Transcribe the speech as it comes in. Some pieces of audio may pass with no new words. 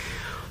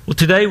Well,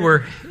 today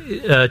we're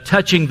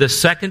touching the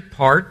second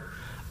part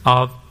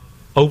of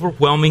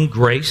Overwhelming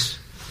Grace.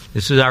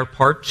 This is our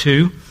part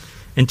 2.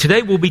 And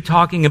today we'll be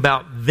talking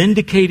about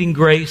vindicating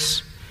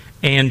grace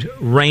and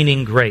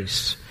reigning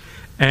grace.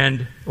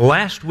 And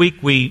last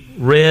week we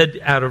read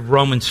out of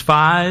Romans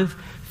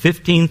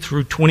 5:15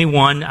 through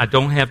 21. I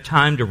don't have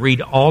time to read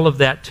all of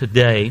that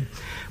today.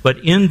 But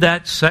in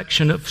that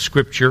section of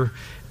Scripture,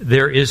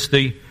 there is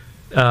the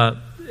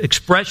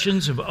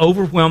expressions of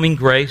overwhelming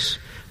grace.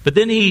 But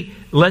then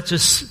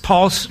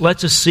Paul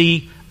lets us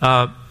see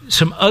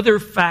some other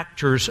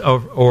factors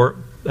or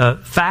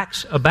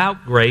facts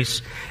about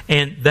grace,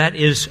 and that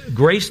is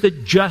grace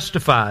that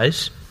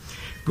justifies,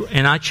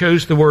 and I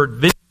chose the word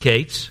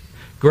vindicates,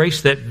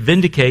 grace that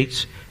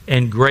vindicates,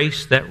 and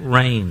grace that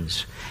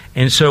reigns.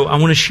 And so I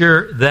want to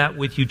share that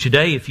with you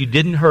today. If you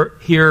didn't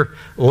hear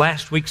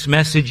last week's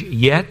message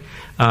yet,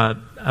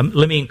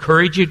 let me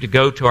encourage you to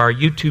go to our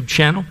YouTube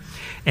channel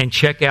and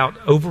check out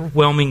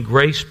Overwhelming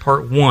Grace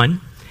Part 1.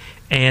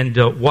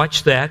 And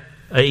watch that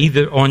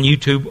either on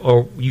YouTube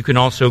or you can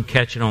also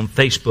catch it on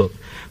Facebook.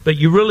 But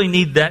you really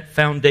need that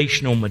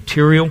foundational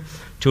material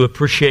to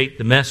appreciate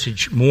the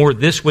message more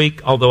this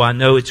week, although I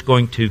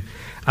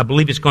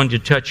believe it's going to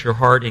touch your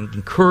heart and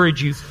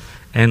encourage you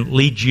and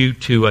lead you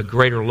to a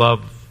greater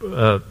love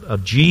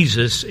of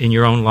Jesus in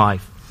your own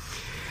life.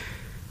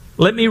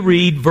 Let me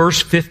read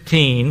verse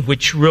 15,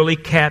 which really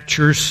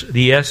captures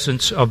the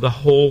essence of the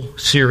whole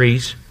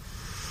series.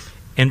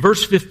 And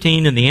verse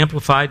 15 in the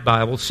Amplified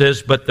Bible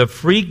says, "But the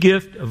free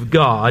gift of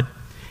God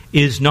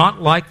is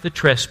not like the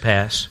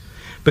trespass,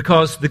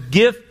 because the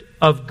gift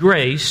of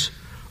grace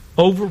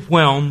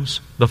overwhelms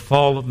the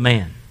fall of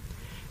man."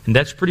 And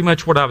that's pretty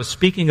much what I was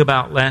speaking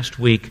about last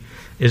week,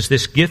 is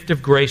this gift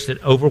of grace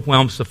that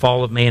overwhelms the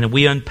fall of man. And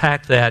we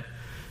unpacked that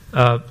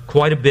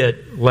quite a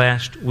bit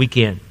last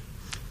weekend.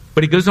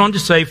 But he goes on to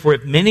say, "For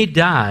if many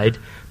died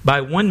by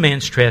one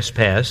man's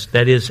trespass,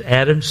 that is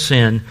Adam's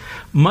sin,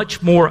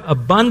 much more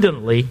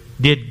abundantly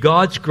did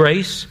God's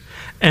grace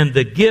and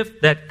the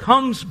gift that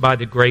comes by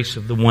the grace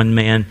of the one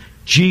man,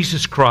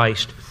 Jesus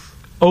Christ,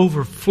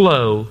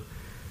 overflow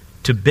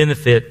to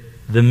benefit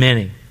the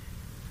many."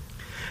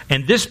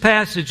 And this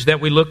passage that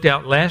we looked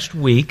at last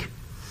week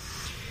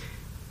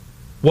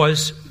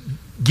was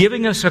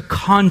giving us a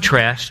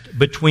contrast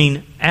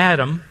between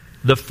Adam,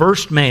 the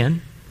first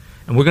man,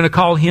 and we're going to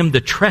call him the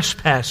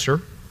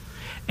trespasser,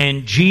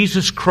 and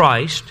Jesus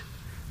Christ.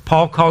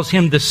 Paul calls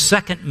him the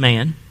second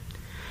man,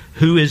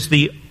 who is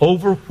the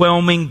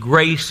overwhelming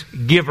grace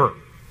giver.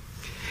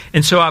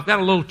 And so I've got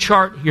a little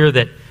chart here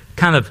that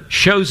kind of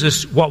shows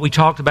us what we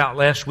talked about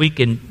last week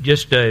in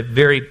just a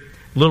very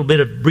little bit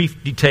of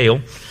brief detail.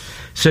 It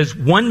says,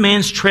 one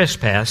man's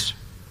trespass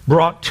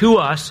brought to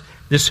us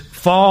this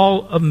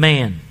fall of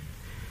man.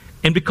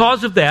 And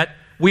because of that,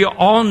 we are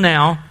all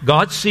now,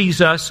 God sees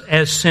us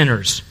as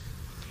sinners.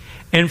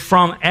 And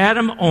from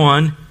Adam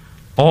on,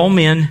 all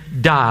men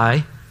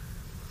die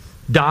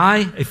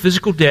a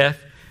physical death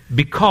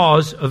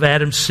because of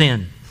Adam's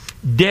sin.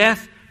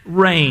 Death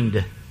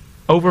reigned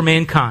over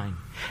mankind.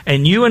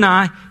 And you and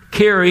I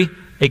carry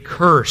a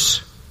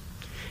curse.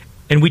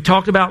 And we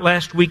talked about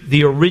last week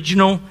the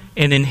original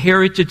and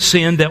inherited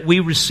sin that we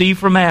received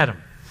from Adam.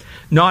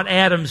 Not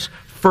Adam's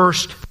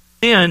first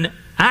sin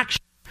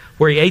action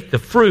where he ate the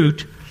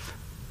fruit,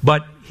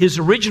 but his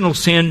original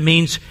sin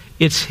means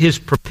it's his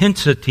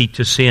propensity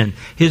to sin,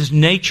 his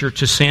nature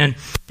to sin,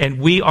 and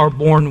we are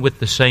born with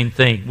the same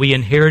thing. We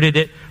inherited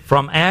it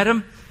from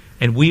Adam,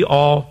 and we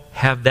all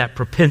have that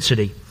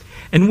propensity.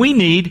 And we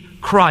need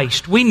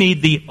Christ. We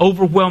need the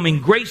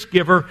overwhelming grace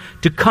giver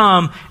to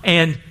come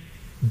and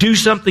do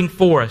something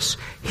for us.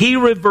 He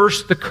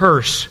reversed the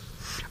curse.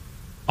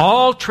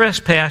 All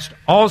trespassed,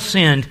 all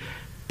sinned,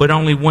 but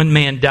only one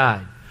man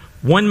died.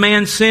 One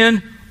man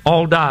sinned,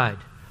 all died.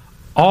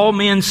 All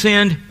men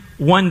sinned,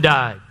 one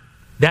died.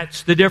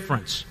 That's the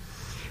difference.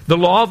 The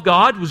law of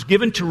God was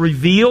given to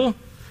reveal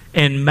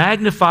and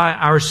magnify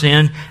our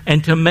sin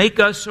and to make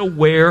us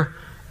aware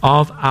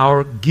of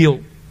our guilt.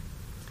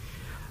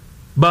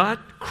 But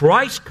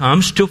Christ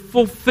comes to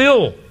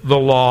fulfill the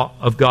law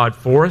of God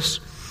for us,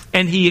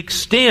 and He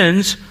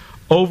extends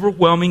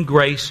overwhelming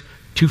grace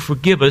to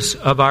forgive us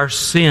of our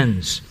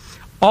sins.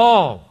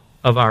 All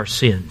of our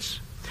sins.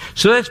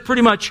 So that's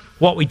pretty much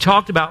what we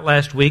talked about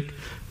last week.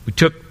 We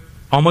took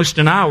almost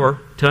an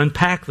hour to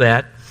unpack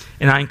that.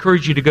 And I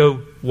encourage you to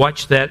go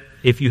watch that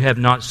if you have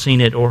not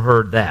seen it or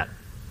heard that.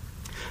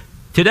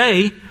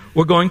 Today,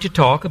 we're going to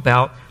talk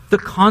about the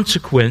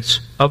consequence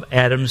of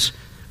Adam's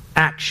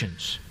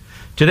actions.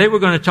 Today, we're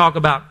going to talk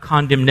about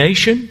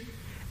condemnation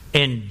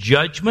and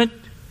judgment.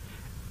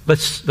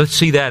 Let's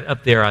see that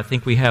up there. I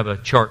think we have a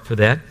chart for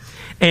that.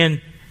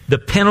 And the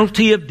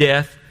penalty of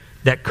death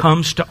that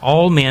comes to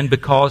all men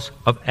because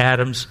of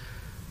Adam's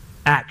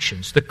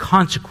actions, the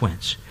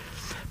consequence.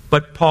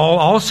 But Paul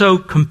also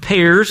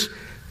compares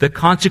the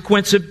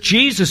consequence of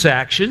Jesus'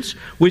 actions,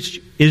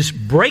 which is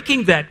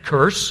breaking that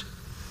curse.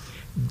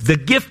 The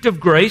gift of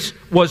grace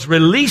was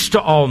released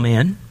to all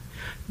men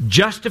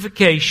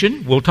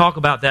justification, we'll talk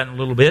about that in a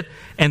little bit,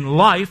 and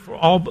life for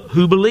all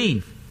who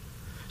believe.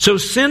 So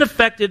sin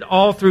affected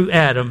all through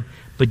Adam,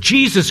 but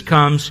Jesus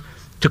comes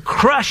to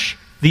crush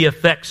the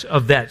effects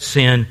of that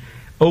sin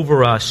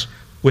over us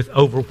with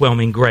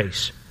overwhelming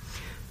grace.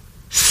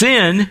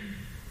 Sin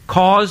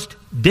caused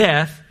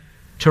death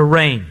to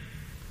reign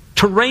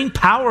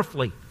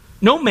powerfully.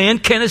 No man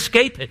can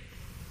escape it.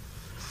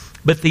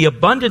 But the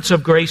abundance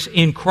of grace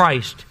in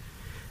Christ,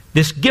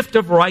 this gift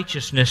of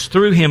righteousness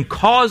through Him,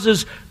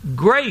 causes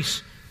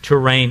grace to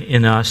reign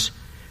in us,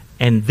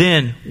 and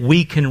then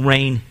we can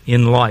reign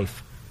in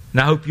life.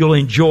 And I hope you'll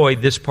enjoy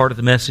this part of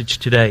the message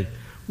today.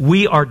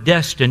 We are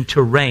destined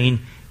to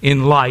reign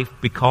in life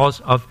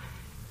because of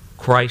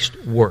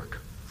Christ's work.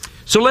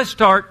 So let's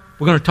start.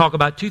 We're going to talk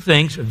about two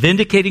things: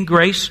 vindicating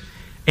grace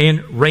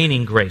and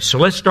reigning grace. So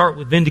let's start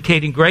with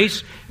vindicating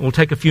grace, and we'll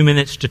take a few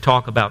minutes to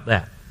talk about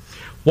that.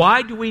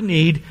 Why do we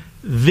need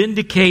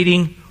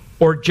vindicating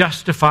or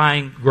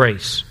justifying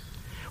grace?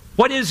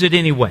 What is it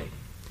anyway?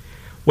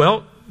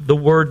 Well, the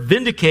word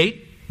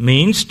vindicate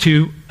means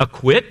to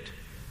acquit,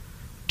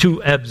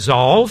 to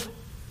absolve,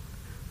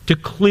 to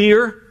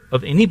clear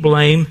of any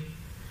blame,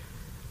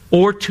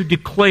 or to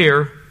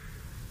declare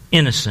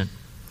innocent.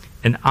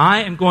 And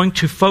I am going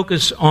to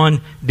focus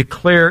on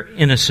declare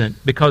innocent,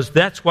 because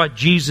that's what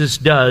Jesus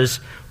does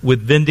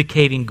with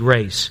vindicating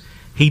grace.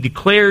 He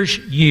declares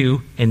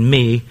you and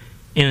me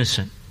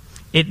innocent.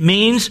 It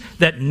means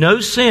that no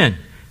sin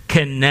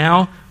can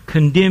now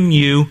condemn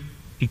you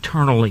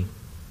eternally.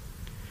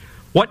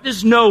 What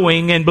does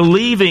knowing and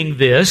believing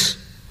this,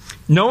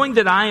 knowing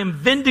that I am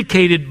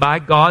vindicated by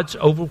God's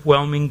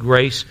overwhelming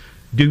grace,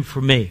 do for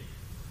me?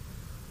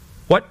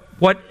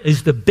 What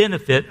is the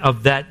benefit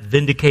of that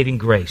vindicating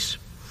grace?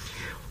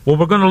 Well,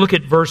 we're going to look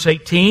at verse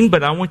 18,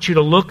 but I want you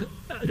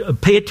to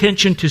pay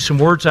attention to some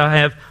words I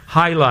have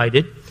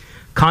highlighted: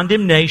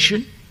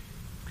 condemnation,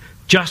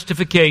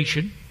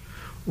 justification,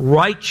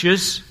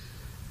 righteous,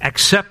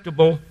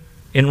 acceptable,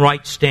 and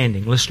right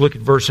standing. Let's look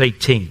at verse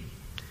 18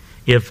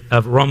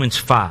 of Romans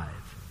 5.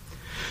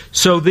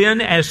 So then,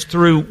 as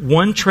through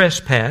one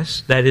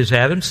trespass, that is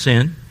Adam's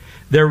sin,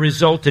 there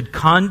resulted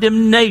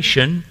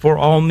condemnation for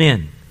all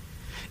men.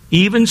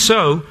 Even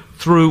so,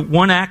 through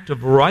one act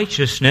of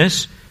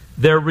righteousness,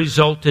 there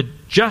resulted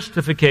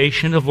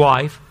justification of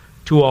life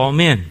to all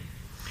men.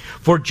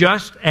 For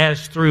just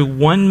as through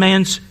one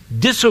man's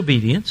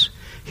disobedience,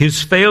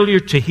 his failure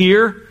to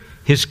hear,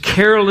 his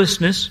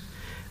carelessness,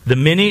 the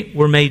many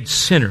were made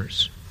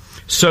sinners,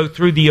 so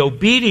through the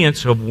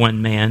obedience of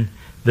one man,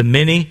 the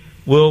many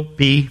will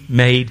be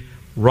made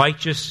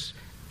righteous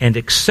and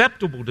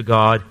acceptable to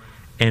God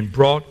and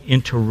brought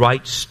into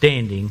right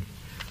standing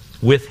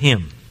with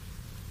Him.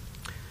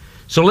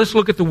 So let's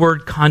look at the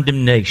word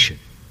condemnation.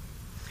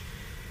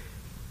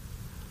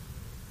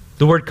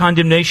 The word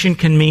condemnation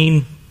can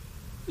mean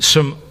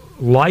some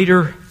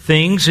lighter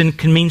things and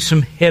can mean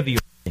some heavier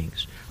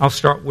things. I'll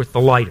start with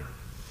the lighter.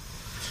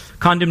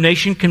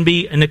 Condemnation can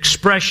be an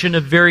expression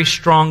of very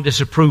strong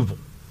disapproval.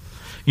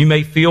 You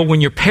may feel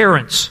when your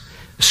parents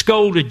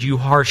scolded you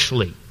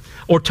harshly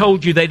or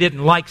told you they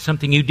didn't like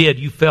something you did,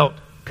 you felt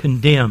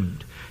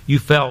condemned. You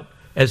felt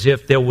as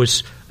if there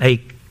was a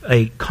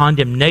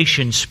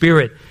condemnation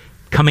spirit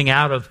coming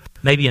out of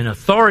maybe an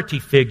authority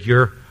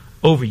figure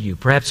over you,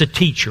 perhaps a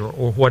teacher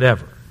or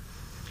whatever.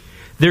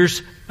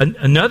 There's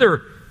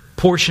another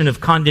portion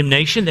of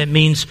condemnation that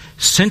means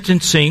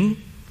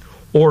sentencing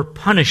or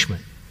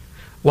punishment,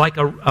 like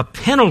a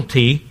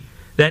penalty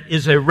that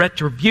is a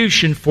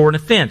retribution for an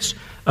offense.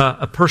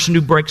 A person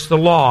who breaks the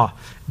law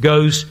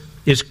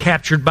is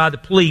captured by the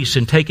police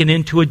and taken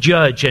into a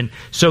judge, and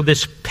so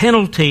this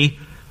penalty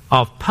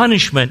of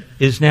punishment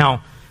is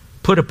now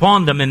put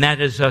upon them, and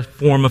that is a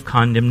form of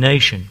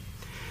condemnation.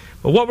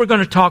 But what we're going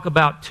to talk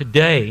about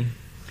today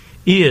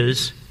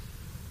is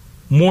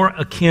more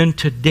akin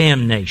to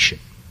damnation.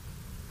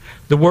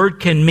 The word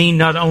can mean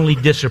not only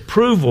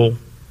disapproval,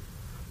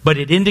 but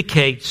it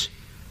indicates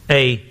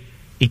an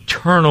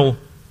eternal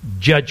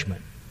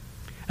judgment,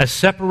 a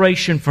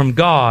separation from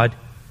God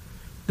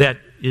that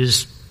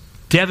is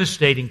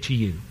devastating to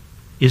you,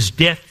 is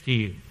death to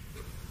you.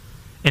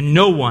 And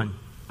no one,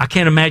 I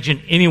can't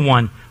imagine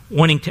anyone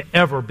wanting to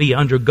ever be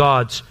under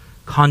God's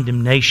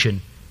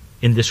condemnation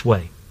in this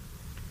way.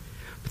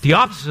 But the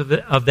opposite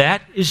of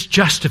that is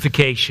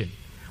justification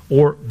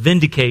or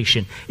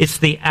vindication. It's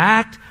the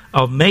act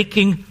of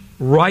making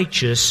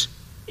righteous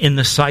in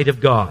the sight of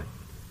God.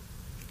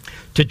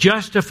 To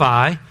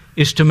justify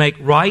is to make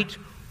right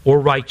or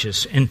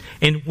righteous, and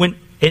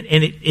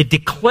it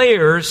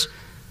declares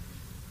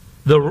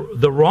the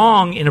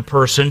wrong in a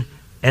person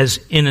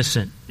as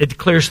innocent. It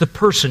declares the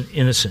person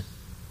innocent.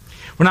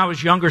 When I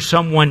was younger,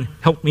 someone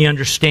helped me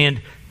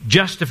understand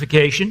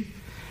justification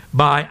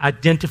by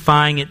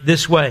identifying it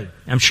this way.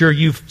 I'm sure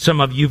some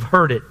of you've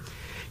heard it.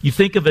 You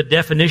think of a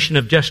definition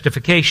of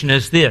justification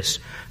as this: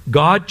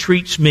 God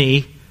treats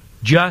me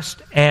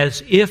just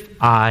as if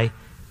I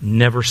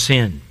never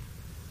sinned.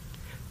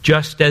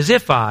 Just as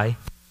if I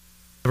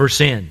never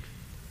sinned.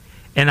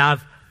 And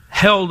I've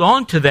held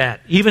on to that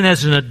even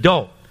as an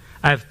adult.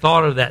 I've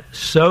thought of that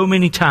so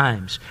many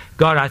times.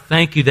 God, I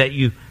thank you that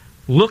you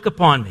look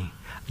upon me.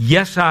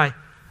 Yes, I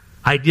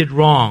did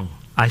wrong.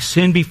 I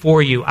sinned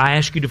before you. I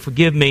ask you to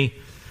forgive me.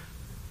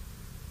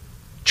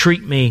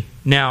 Treat me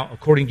now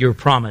according to your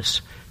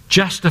promise.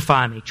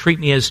 Justify me. Treat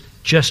me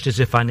just as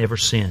if I never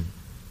sinned.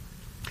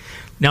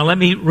 Now let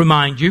me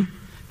remind you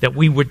that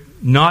we would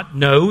not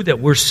know that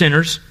we're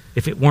sinners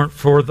if it weren't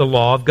for the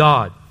law of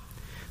God.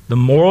 The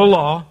moral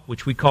law,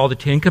 which we call the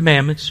Ten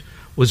Commandments,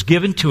 was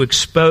given to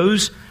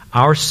expose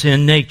our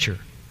sin nature.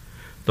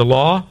 The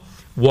law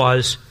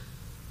was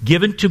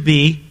given to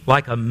be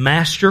like a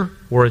master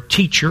or a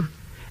teacher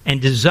and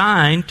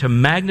designed to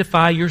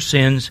magnify your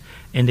sins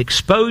and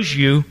expose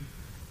you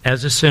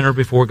as a sinner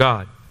before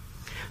God.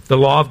 The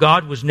law of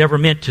God was never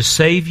meant to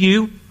save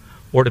you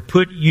or to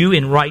put you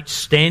in right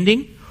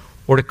standing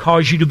or to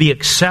cause you to be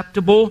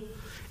acceptable,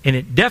 and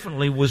it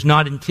definitely was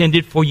not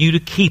intended for you to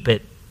keep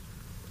it,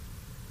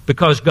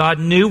 because God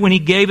knew when He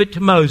gave it to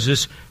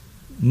Moses,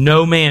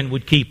 no man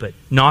would keep it,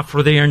 not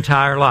for their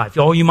entire life.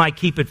 Oh, you might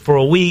keep it for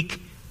a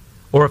week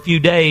or a few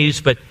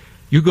days, but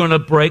you're going to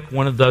break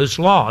one of those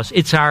laws.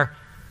 It's our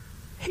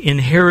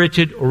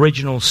inherited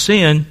original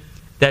sin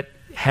that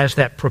has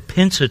that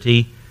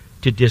propensity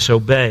to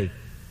disobey.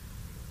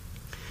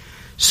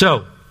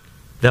 So,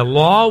 the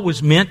law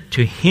was meant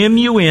to hem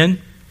you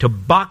in, to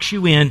box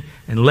you in,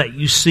 and let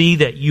you see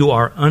that you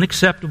are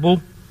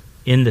unacceptable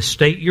in the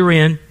state you're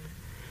in,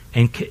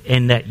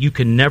 and that you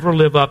can never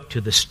live up to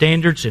the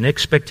standards and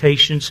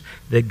expectations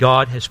that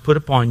God has put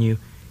upon you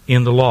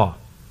in the law.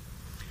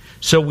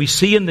 So we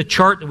see in the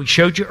chart that we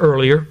showed you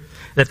earlier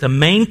that the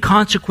main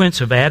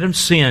consequence of Adam's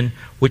sin,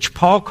 which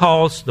Paul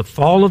calls the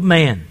fall of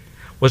man,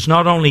 was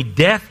not only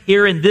death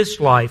here in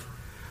this life,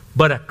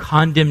 but a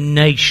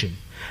condemnation,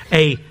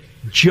 a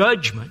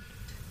judgment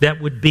that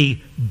would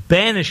be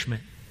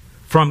banishment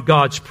from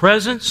God's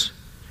presence,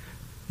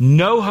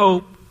 no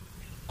hope,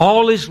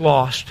 all is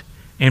lost,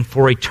 and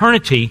for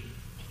eternity,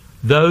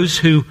 those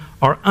who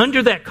are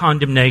under that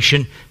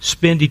condemnation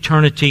spend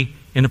eternity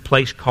in a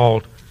place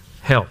called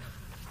hell.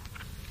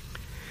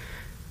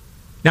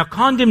 Now,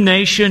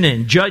 condemnation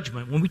and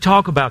judgment, when we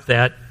talk about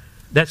that,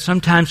 that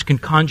sometimes can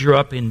conjure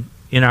up in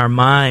our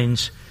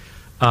minds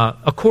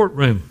a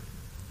courtroom.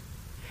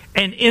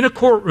 And in a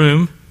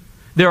courtroom,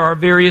 there are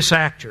various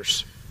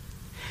actors.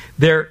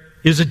 There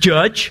is a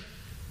judge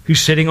who's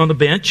sitting on the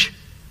bench.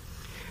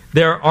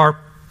 There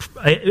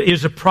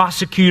is a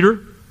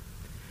prosecutor,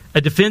 a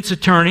defense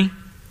attorney,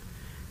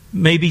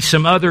 maybe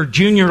some other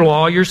junior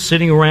lawyers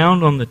sitting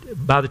around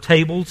by the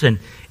tables, and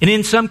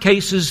in some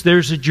cases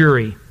there's a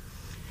jury.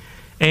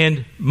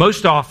 And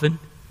most often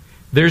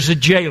there's a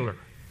jailer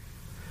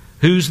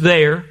who's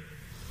there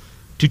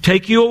to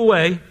take you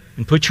away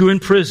and put you in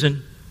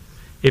prison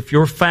if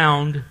you're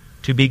found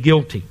to be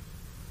guilty.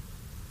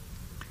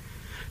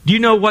 Do you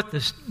know what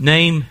the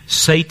name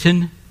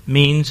Satan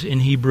means in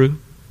Hebrew?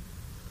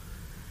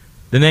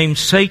 The name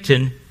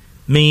Satan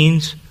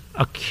means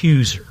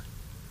accuser.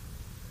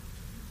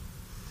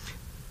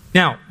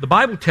 Now, the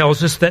Bible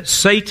tells us that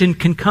Satan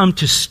can come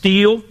to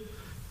steal,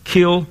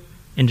 kill,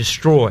 and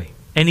destroy.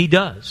 And he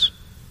does.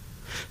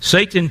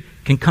 Satan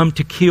can come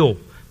to kill,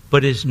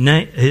 but his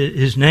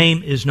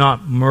name is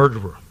not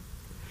murderer.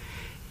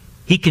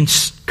 He can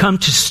come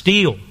to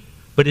steal,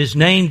 but his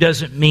name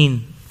doesn't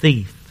mean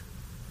thief.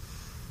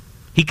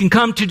 He can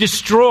come to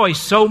destroy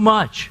so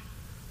much,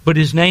 but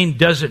his name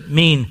doesn't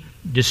mean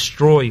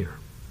destroyer.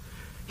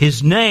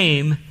 His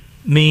name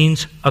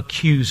means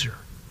accuser.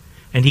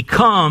 And he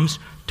comes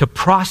to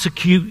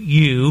prosecute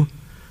you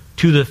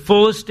to the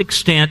fullest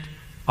extent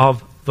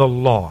of the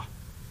law.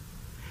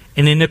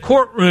 And in the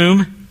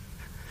courtroom,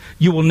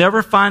 you will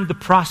never find the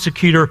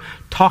prosecutor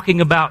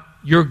talking about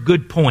your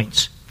good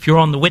points. If you're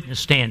on the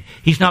witness stand,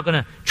 he's not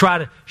going to try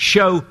to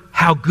show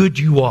how good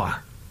you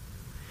are.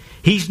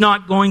 He's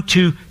not going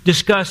to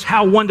discuss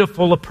how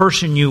wonderful a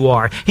person you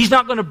are. He's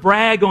not going to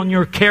brag on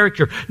your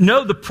character.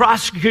 No, the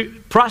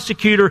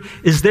prosecutor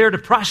is there to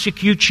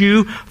prosecute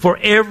you for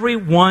every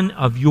one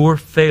of your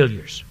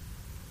failures.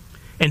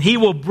 And he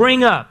will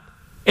bring up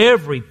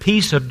every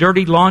piece of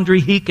dirty laundry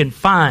he can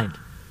find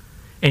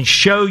and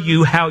show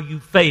you how you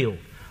failed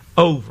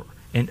over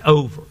and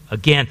over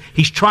again.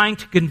 He's trying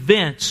to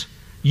convince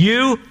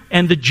you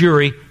and the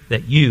jury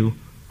that you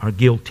are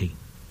guilty.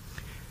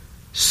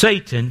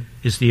 Satan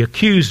is the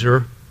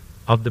accuser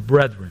of the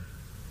brethren.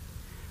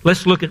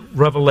 Let's look at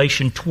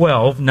Revelation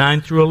 12,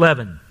 9 through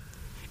 11.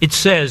 It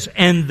says,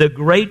 "And the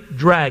great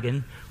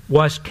dragon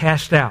was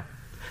cast out,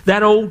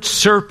 that old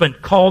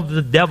serpent called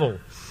the devil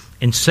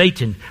and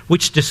Satan,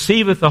 which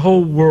deceiveth the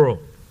whole world.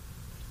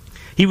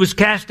 He was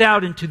cast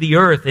out into the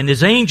earth, and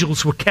his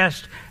angels were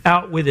cast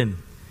out with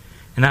him.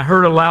 And I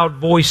heard a loud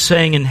voice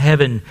saying in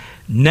heaven,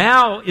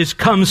 Now is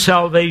come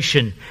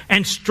salvation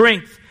and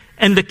strength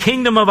and the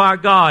kingdom of our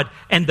God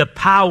and the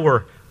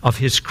power of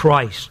His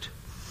Christ.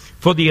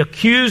 For the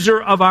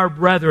accuser of our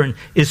brethren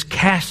is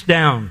cast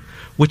down,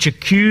 which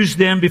accused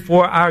them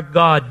before our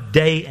God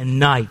day and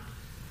night.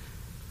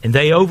 And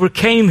they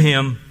overcame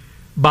him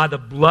by the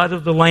blood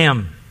of the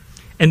Lamb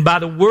and by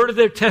the word of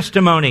their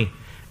testimony,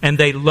 and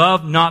they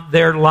loved not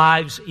their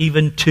lives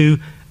even to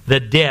the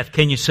death.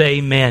 Can you say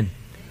amen?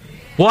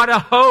 What a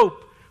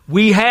hope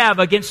we have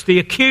against the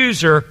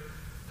accuser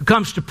who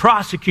comes to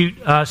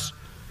prosecute us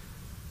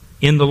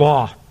in the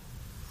law.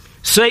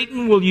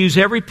 Satan will use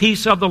every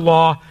piece of the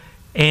law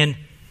and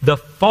the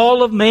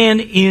fall of man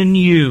in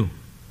you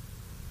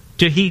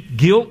to heap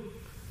guilt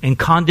and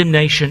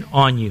condemnation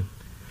on you.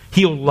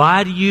 He'll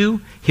lie to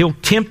you. He'll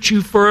tempt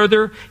you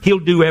further. He'll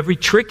do every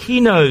trick he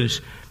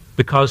knows,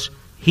 because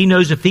he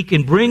knows if he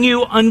can bring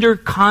you under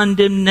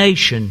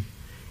condemnation,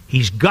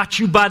 he's got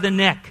you by the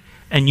neck,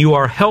 and you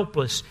are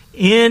helpless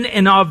in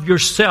and of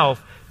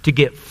yourself to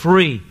get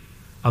free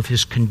of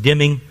his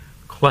condemning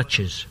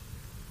clutches.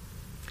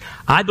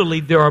 I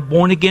believe there are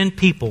born-again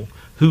people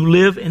who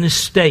live in a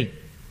state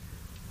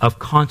of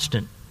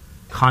constant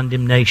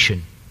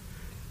condemnation.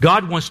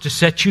 God wants to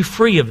set you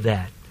free of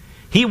that.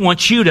 He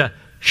wants you to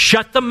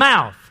shut the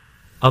mouth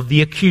of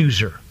the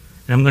accuser.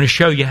 And I'm going to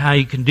show you how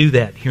you can do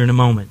that here in a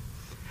moment.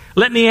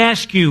 Let me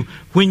ask you,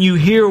 when you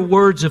hear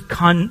words of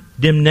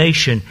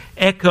condemnation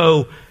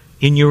echo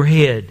in your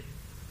head,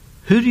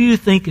 who do you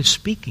think is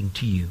speaking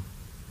to you?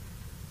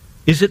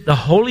 Is it the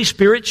Holy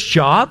Spirit's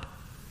job?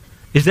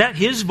 Is that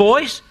His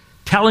voice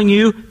telling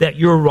you that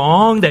you're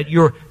wrong, that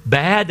you're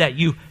bad, that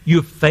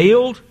you've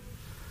failed?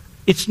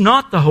 It's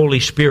not the Holy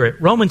Spirit.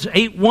 Romans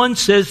 8:1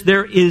 says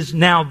there is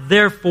now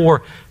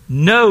therefore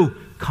no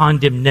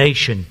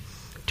condemnation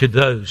to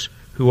those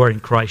who are in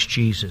Christ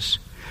Jesus.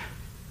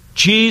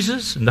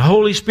 Jesus and the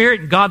Holy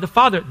Spirit and God the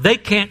Father, they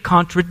can't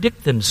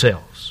contradict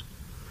themselves.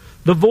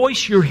 The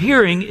voice you're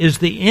hearing is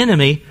the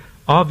enemy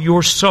of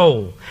your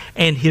soul,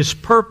 and his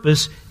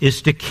purpose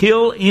is to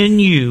kill in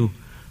you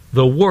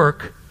the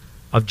work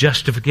of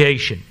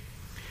justification.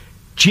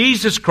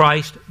 Jesus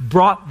Christ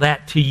brought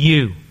that to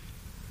you.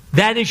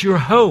 That is your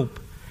hope.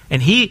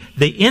 And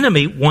the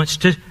enemy wants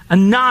to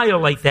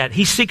annihilate that.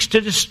 He seeks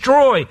to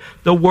destroy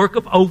the work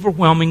of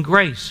overwhelming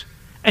grace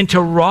and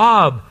to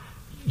rob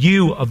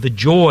you of the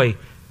joy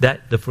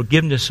that the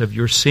forgiveness of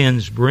your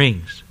sins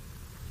brings.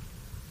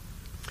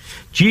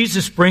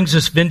 Jesus brings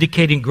us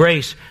vindicating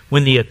grace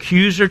when the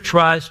accuser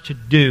tries to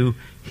do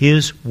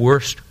his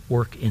worst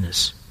work in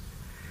us.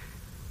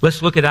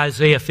 Let's look at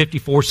Isaiah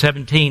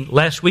 54:17.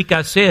 Last week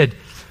I said,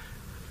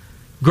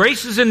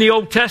 grace is in the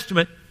Old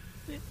Testament.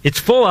 It's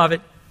full of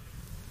it.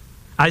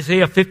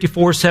 Isaiah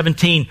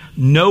 54:17,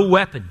 no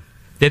weapon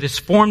that is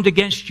formed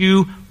against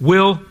you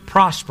will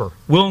prosper,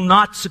 will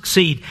not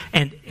succeed,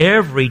 and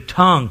every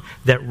tongue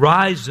that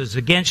rises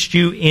against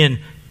you in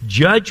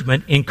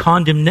judgment, in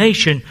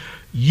condemnation,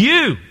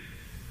 you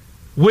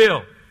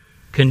will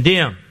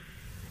condemn.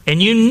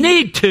 And you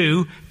need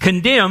to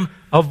condemn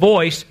a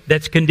voice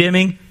that's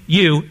condemning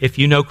you if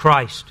you know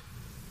Christ.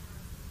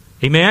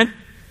 Amen?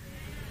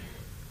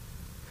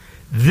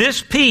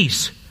 This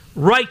peace,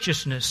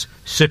 righteousness,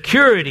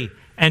 security,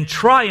 and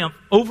triumph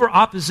over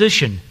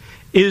opposition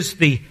is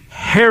the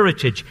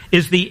heritage,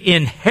 is the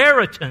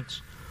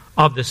inheritance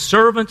of the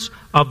servants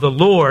of the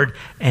Lord,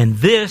 and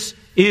this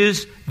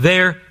is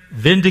their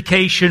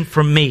vindication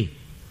from me,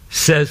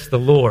 says the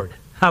Lord.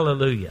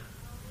 Hallelujah.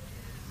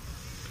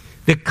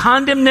 The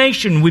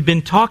condemnation we've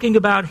been talking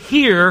about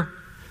here,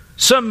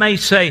 some may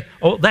say,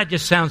 oh, that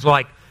just sounds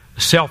like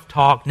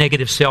self-talk,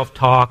 negative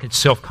self-talk, it's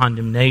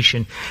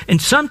self-condemnation. And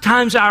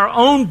sometimes our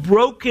own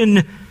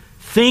broken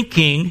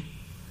thinking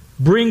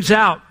brings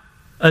out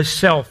a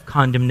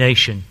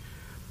self-condemnation.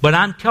 But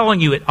I'm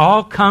telling you, it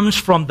all comes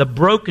from the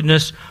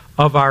brokenness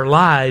of our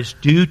lives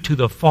due to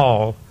the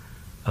fall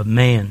of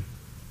man.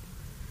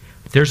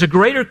 There's a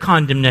greater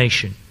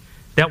condemnation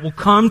that will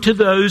come to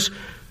those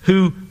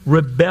who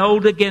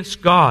rebelled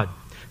against God,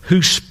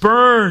 who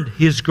spurned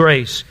His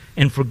grace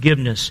and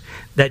forgiveness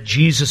that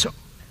Jesus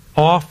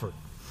offered.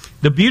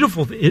 The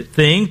beautiful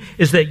thing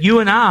is that you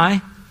and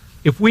I,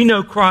 if we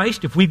know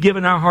Christ, if we've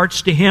given our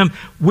hearts to Him,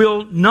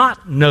 will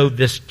not know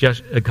this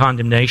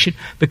condemnation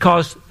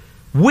because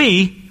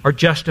we are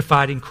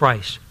justified in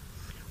Christ.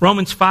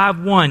 Romans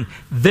 5:1,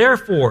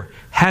 therefore,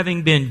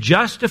 having been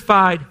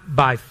justified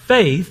by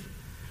faith,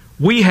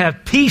 we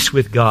have peace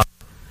with God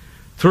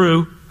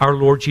through our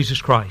Lord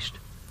Jesus Christ.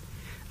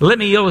 Let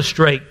me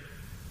illustrate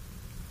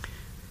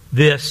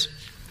this.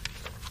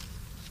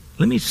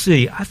 Let me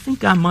see. I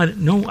think I might...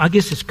 No, I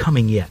guess it's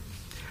coming yet.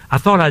 I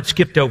thought I'd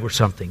skipped over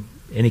something.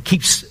 And it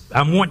keeps...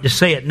 I'm wanting to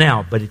say it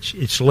now, but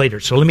it's later.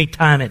 So let me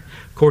time it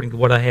according to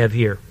what I have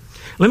here.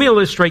 Let me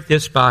illustrate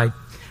this by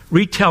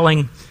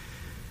retelling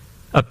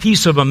a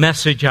piece of a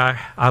message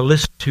I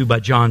listened to by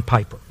John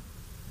Piper.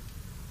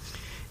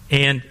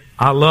 And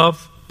I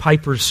love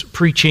Piper's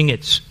preaching.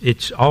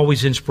 It's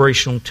always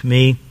inspirational to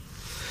me.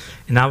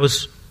 And I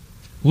was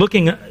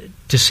looking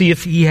to see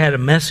if he had a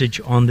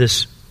message on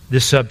this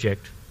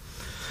subject.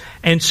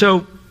 And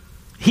so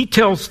he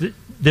tells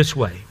this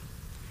way.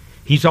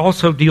 He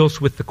also deals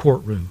with the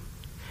courtroom.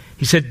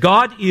 He said,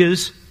 God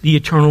is the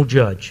eternal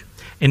judge.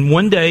 And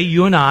one day,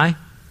 you and I,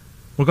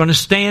 we're going to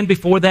stand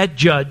before that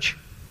judge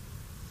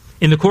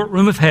in the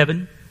courtroom of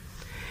heaven.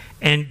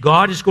 And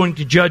God is going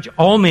to judge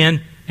all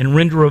men and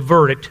render a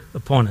verdict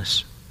upon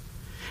us.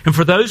 And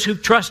for those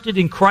who've trusted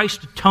in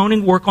Christ's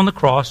atoning work on the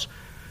cross,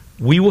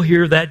 we will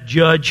hear that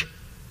judge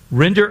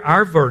render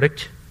our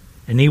verdict,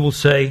 and he will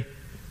say,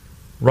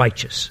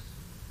 righteous.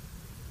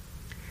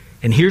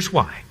 And here's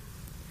why.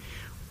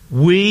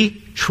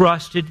 We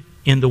trusted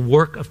in the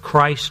work of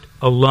Christ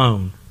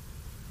alone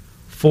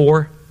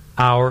for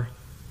our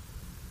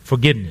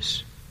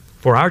forgiveness,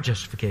 for our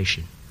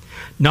justification.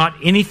 Not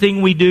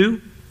anything we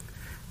do,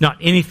 not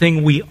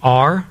anything we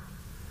are,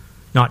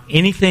 not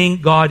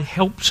anything God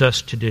helps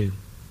us to do.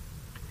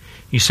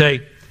 You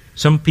say,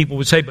 some people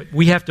would say, but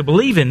we have to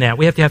believe in that.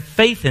 We have to have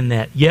faith in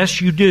that.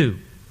 Yes, you do.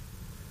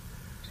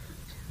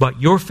 But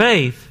your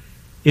faith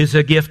is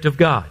a gift of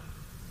God.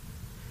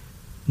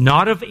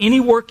 Not of any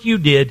work you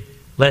did,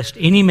 lest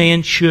any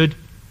man should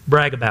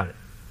brag about it.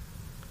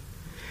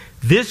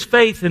 This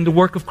faith in the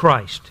work of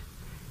Christ,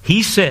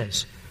 He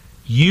says,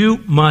 you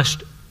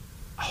must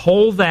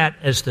hold that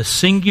as the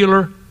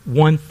singular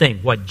one thing,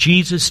 what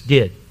Jesus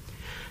did.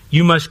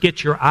 You must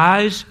get your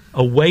eyes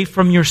away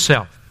from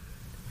yourself.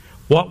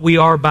 What we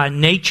are by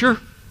nature,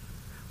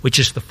 which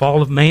is the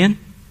fall of man,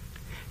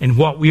 and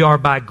what we are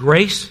by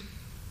grace,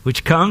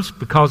 which comes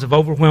because of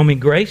overwhelming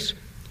grace,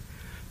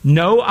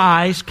 no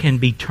eyes can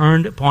be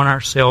turned upon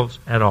ourselves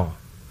at all.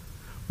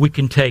 We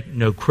can take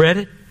no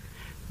credit,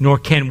 nor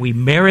can we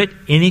merit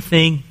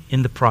anything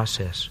in the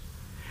process.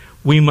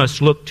 We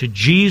must look to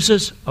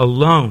Jesus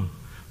alone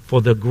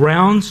for the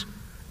grounds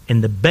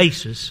and the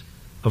basis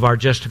of our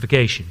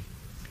justification.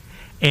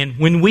 And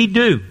when we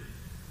do,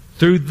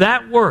 through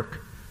that work,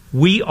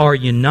 we are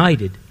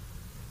united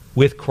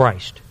with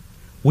Christ.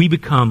 We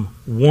become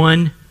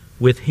one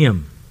with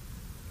Him.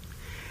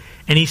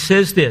 And he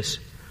says this,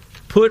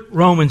 put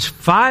Romans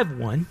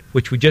 5:1,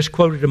 which we just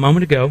quoted a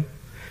moment ago,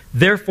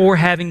 therefore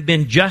having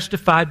been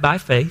justified by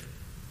faith,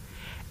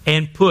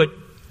 and put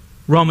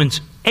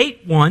Romans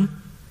 8:1,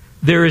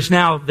 there is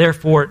now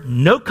therefore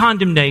no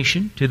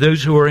condemnation to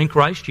those who are in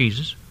Christ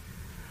Jesus.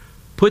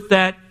 Put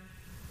that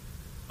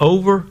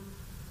over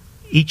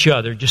each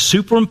other, just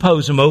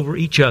superimpose them over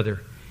each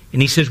other.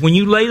 And he says, when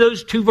you lay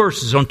those two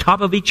verses on top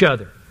of each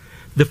other,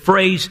 the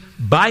phrase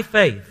by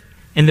faith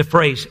and the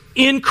phrase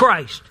in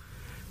Christ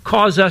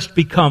cause us to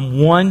become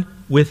one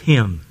with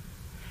Him.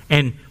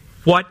 And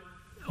what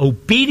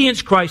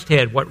obedience Christ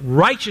had, what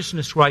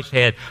righteousness Christ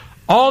had,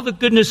 all the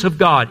goodness of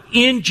God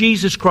in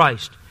Jesus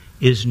Christ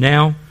is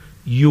now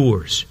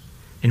yours.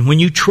 And when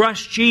you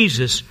trust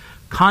Jesus,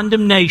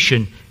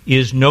 condemnation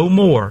is no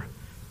more,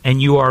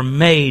 and you are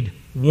made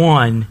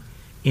one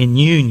in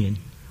union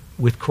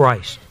with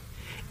Christ.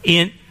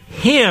 In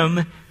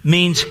Him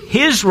means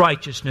His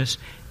righteousness,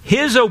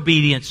 His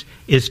obedience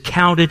is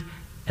counted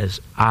as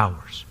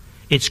ours.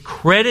 It's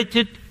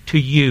credited to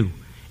you,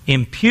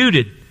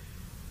 imputed,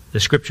 the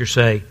Scriptures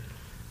say,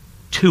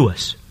 to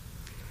us.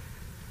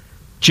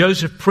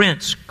 Joseph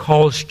Prince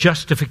calls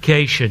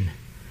justification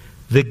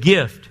the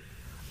gift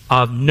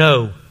of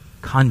no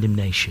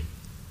condemnation.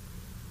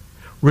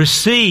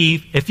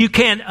 Receive, if you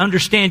can't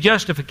understand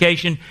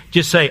justification,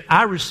 just say,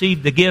 I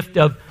received the gift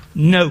of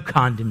no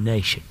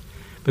condemnation.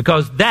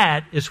 Because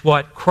that is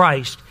what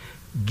Christ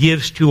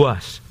gives to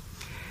us.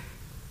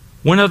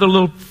 One other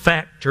little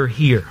factor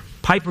here.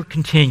 Piper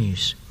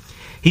continues.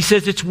 He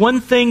says it's one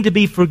thing to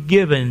be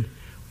forgiven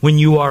when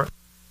you are.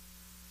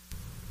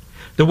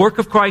 The work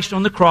of Christ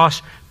on the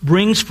cross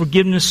brings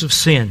forgiveness of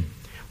sin.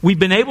 We've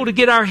been able to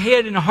get our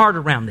head and heart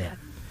around that.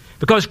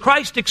 Because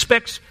Christ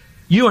expects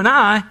you and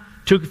I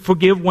to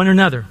forgive one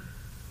another.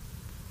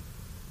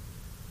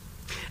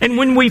 And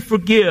when we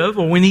forgive,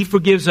 or when He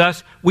forgives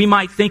us, we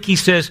might think He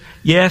says,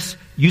 yes,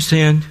 you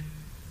sinned.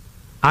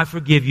 I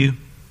forgive you.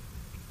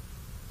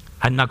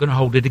 I'm not going to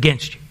hold it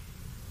against you.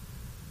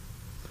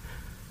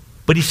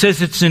 But He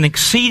says it's an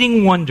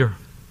exceeding wonder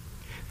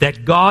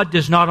that God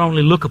does not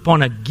only look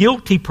upon a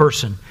guilty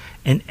person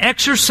and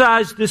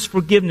exercise this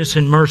forgiveness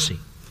and mercy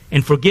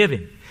and forgive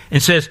him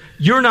and says,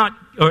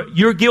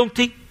 you're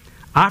guilty,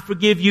 I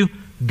forgive you,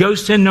 go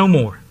sin no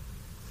more.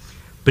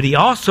 But He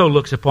also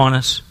looks upon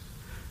us,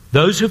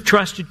 those who've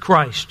trusted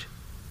Christ,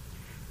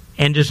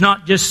 and does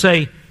not just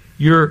say,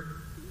 you're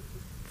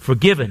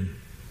forgiven.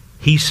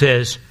 He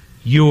says,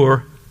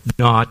 you're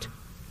not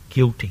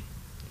guilty.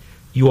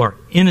 You are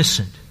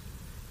innocent.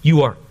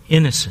 You are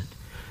innocent.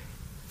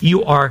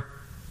 You are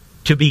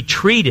to be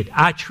treated.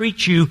 I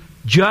treat you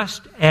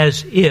just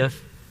as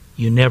if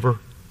you never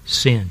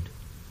sinned.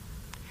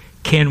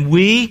 Can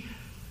we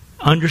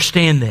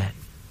understand that?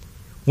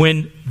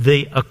 When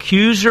the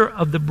accuser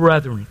of the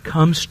brethren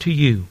comes to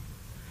you,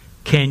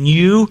 can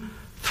you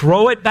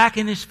throw it back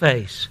in his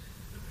face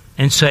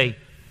and say,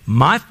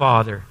 my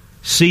Father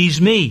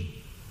sees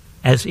me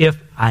as if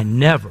I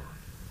never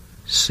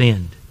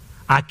sinned.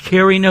 I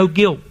carry no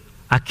guilt.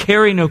 I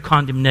carry no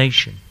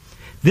condemnation.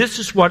 This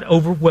is what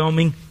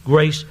overwhelming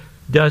grace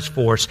does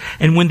for us.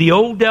 And when the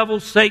old devil,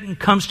 Satan,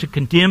 comes to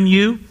condemn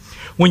you,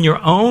 when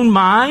your own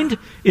mind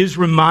is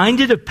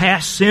reminded of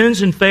past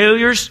sins and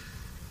failures,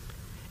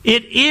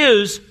 it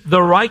is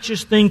the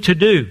righteous thing to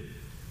do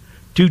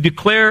to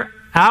declare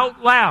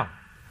out loud,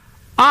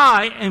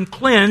 I am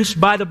cleansed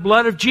by the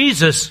blood of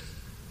Jesus.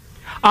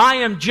 I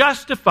am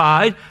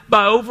justified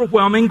by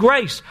overwhelming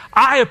grace.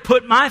 I have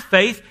put my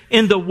faith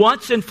in the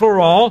once and for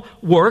all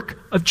work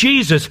of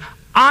Jesus.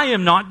 I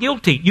am not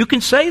guilty. You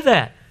can say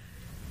that.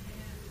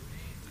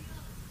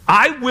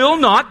 I will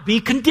not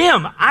be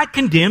condemned. I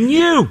condemn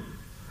you.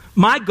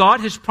 My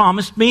God has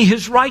promised me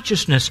His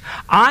righteousness.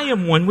 I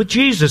am one with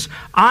Jesus.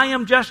 I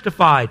am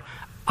justified.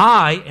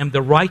 I am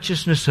the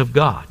righteousness of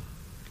God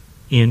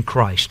in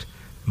Christ,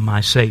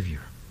 my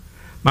Savior.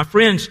 My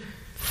friends,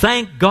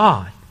 thank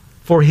God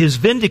for His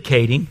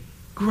vindicating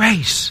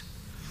grace.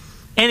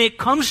 And it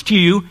comes to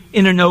you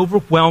in an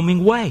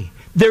overwhelming way.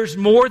 There's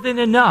more than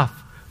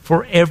enough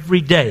for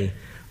every day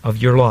of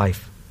your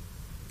life.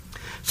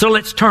 So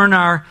let's turn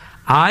our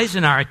eyes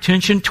and our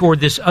attention toward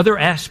this other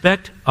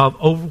aspect of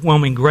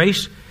overwhelming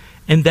grace,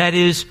 and that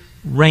is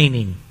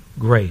reigning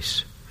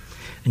grace.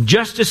 And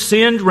just as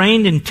sin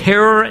reigned in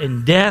terror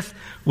and death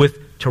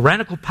with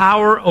tyrannical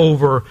power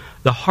over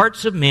the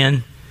hearts of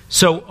men,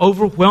 so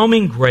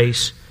overwhelming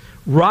grace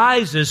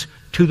rises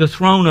to the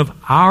throne of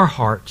our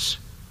hearts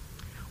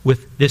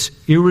with this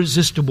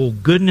irresistible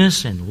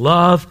goodness and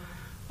love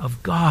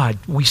of God.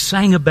 We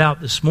sang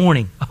about this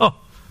morning,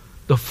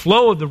 the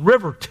flow of the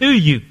river to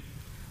you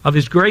of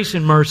His grace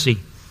and mercy.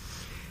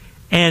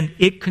 And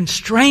it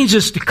constrains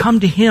us to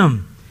come to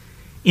Him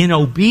in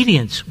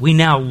obedience. We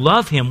now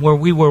love Him. Where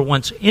we were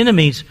once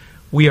enemies,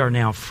 we are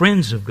now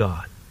friends of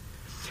God.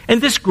 And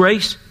this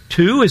grace,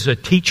 too, is a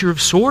teacher of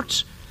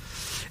sorts.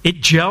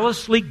 It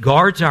jealously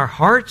guards our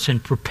hearts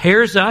and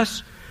prepares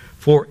us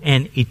for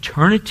an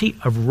eternity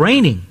of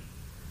reigning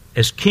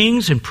as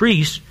kings and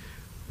priests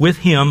with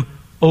Him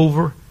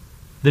over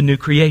the new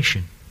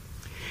creation.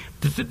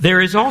 There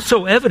is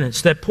also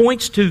evidence that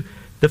points to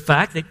the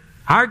fact that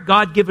our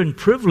God-given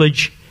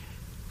privilege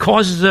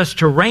causes us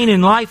to reign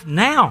in life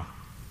now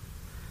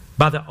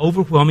by the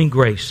overwhelming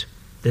grace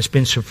that's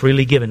been so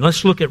freely given.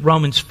 Let's look at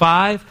Romans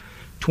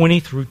 5:20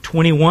 through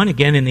 21,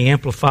 again in the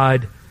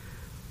Amplified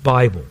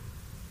Bible.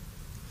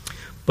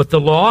 But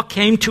the law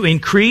came to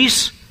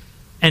increase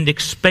and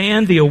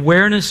expand the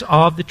awareness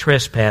of the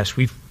trespass.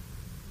 We've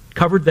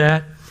covered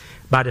that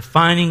by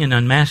defining and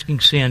unmasking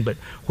sin. But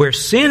where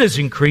sin has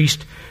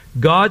increased,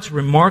 God's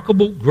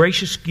remarkable,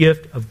 gracious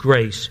gift of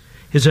grace,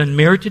 His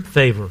unmerited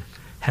favor,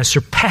 has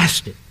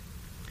surpassed it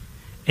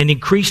and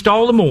increased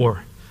all the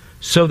more,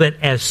 so that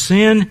as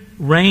sin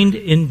reigned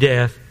in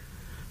death,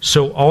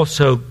 so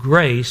also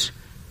grace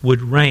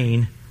would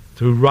reign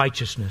through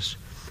righteousness,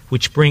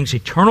 which brings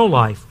eternal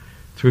life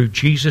through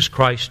Jesus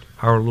Christ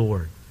our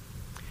Lord.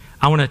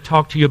 I want to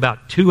talk to you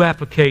about two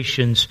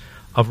applications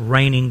of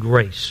reigning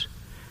grace.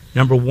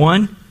 Number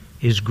one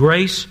is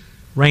grace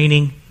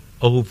reigning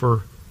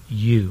over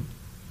you.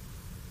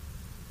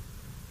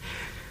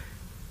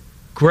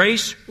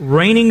 Grace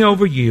reigning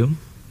over you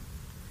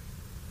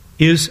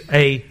is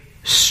a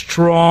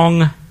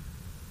strong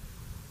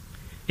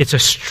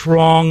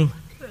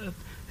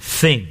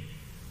thing.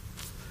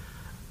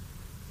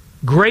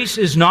 Grace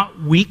is not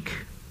weak.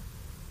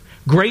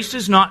 Grace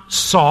is not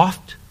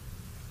soft.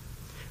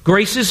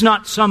 Grace is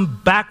not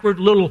some backward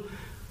little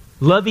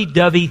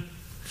lovey-dovey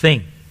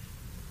thing.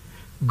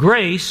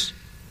 Grace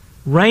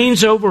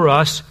reigns over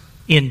us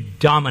in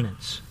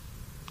dominance.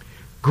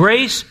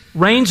 Grace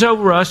reigns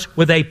over us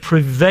with a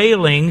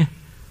prevailing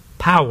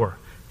power,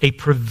 a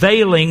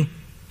prevailing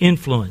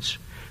influence.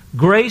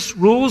 Grace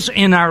rules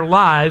in our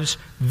lives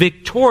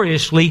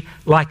victoriously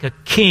like a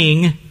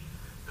king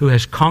who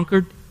has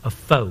conquered a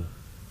foe.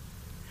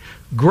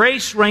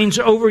 Grace reigns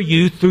over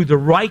you through the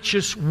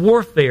righteous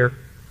warfare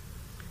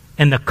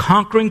and the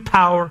conquering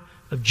power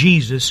of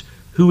Jesus,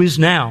 who is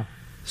now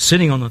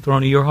sitting on the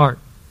throne of your heart.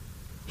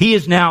 He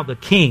is now the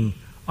king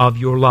of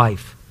your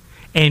life.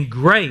 And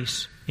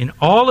grace, in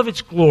all of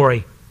its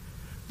glory,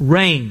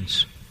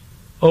 reigns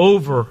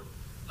over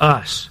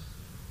us.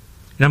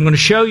 And I'm going to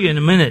show you in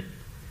a minute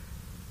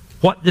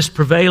what this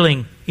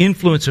prevailing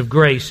influence of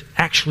grace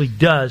actually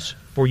does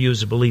for you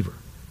as a believer.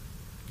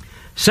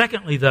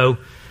 Secondly, though,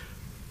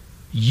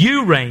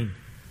 you reign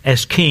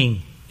as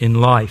king in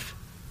life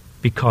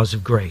because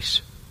of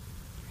grace.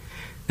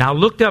 Now, I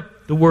looked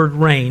up the word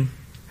reign.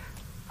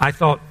 I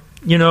thought,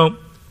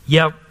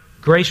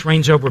 grace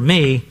reigns over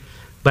me,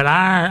 but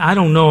I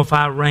don't know if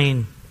I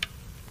reign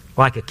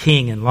like a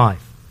king in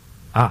life.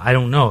 I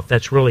don't know if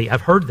that's really,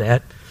 I've heard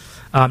that.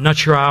 I'm not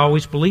sure I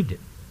always believed it.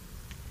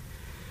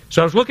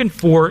 So I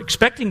was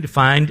expecting to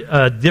find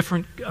a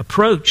different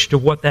approach to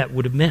what that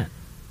would have meant.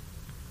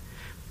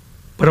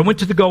 But I went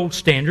to the gold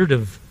standard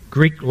of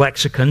Greek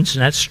lexicons,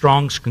 and that's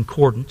Strong's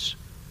Concordance.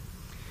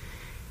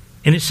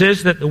 And it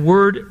says that the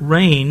word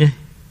reign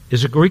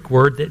is a Greek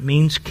word that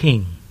means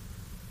king.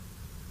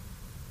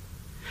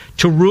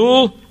 To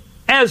rule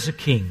as a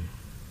king.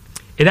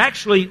 It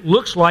actually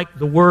looks like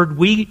the word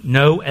we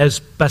know as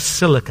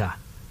basilica.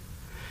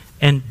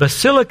 And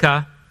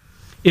basilica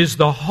is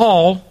the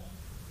hall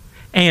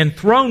and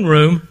throne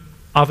room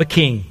of a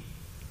king.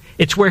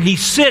 It's where he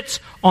sits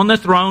on the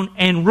throne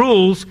and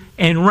rules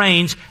and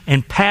reigns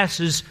and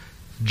passes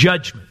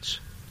judgments.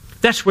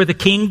 That's where the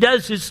king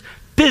does his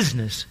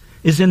business,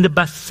 is in the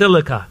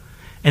basilica.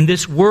 And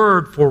this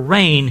word for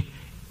reign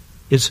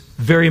is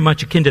very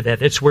much akin to that.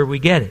 That's where we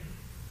get it.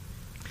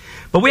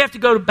 But we have to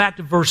go back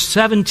to verse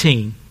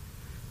 17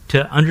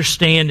 to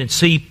understand and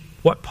see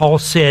what Paul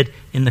said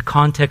in the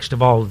context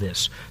of all of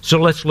this. So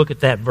let's look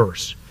at that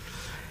verse.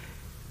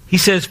 He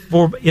says,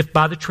 "For if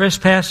by the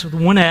trespass of the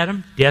one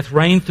Adam, death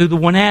reigned through the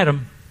one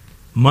Adam,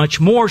 much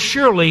more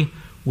surely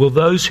will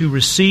those who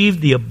receive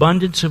the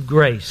abundance of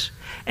grace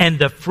and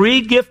the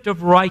free gift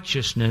of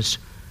righteousness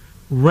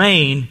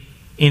reign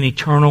in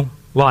eternal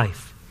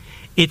life."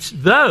 It's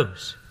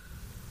those,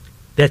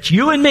 that's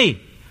you and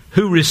me,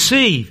 who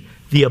receive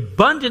the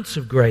abundance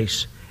of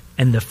grace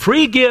and the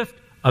free gift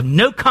of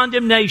no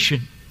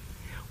condemnation.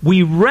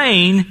 We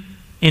reign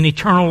in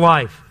eternal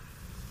life.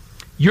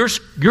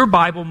 Your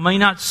Bible may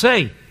not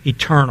say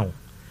eternal.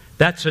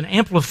 That's an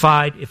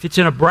amplified. If it's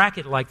in a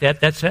bracket like that,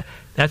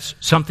 that's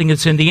something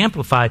that's in the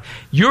amplified.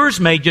 Yours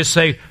may just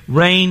say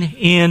reign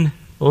in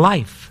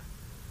life.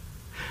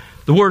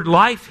 The word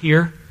life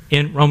here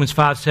in Romans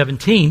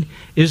 5:17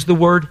 is the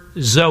word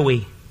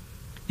Zoe.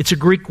 It's a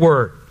Greek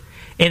word.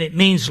 And it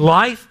means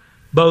life,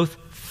 both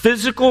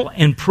physical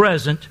and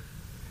present,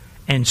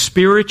 and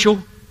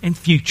spiritual and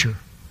future.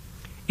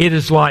 It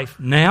is life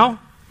now,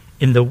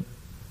 in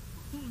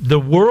the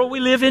world we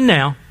live in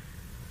now,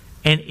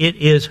 and it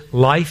is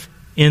life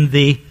in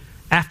the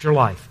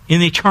afterlife,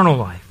 in the eternal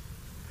life.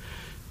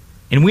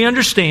 And we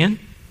understand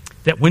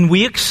that when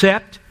we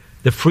accept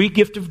the free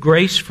gift of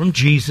grace from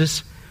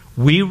Jesus,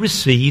 we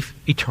receive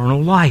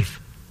eternal life.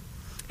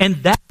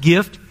 And that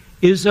gift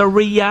is a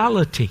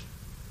reality.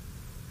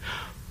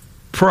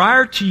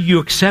 Prior to you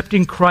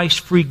accepting Christ's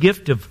free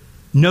gift of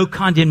no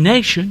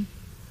condemnation,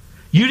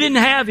 you didn't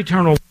have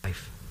eternal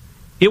life.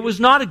 It was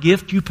not a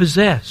gift you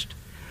possessed.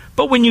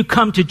 But when you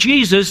come to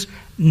Jesus,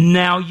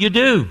 now you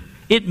do.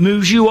 It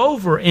moves you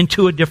over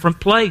into a different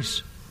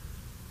place.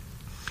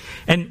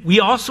 And we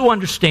also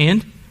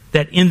understand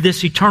that in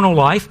this eternal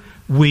life,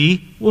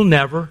 we will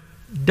never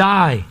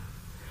die.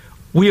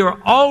 We are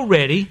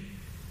already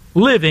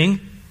living,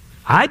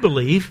 I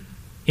believe,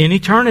 in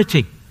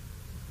eternity.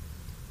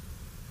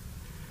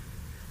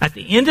 At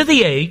the end of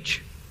the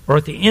age, or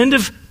at the end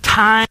of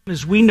time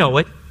as we know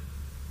it,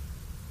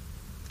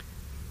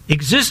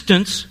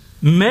 existence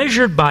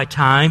measured by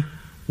time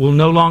will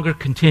no longer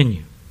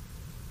continue.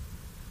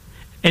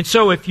 And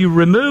so if you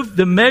remove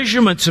the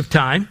measurements of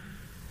time,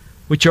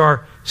 which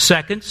are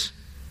seconds,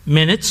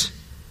 minutes,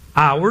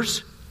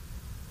 hours,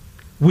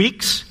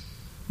 weeks,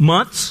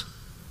 months,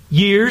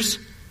 years,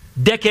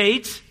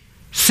 decades,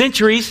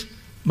 centuries,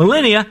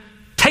 millennia,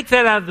 take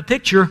that out of the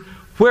picture,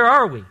 where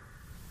are we?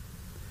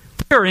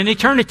 We're in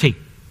eternity.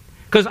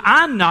 Because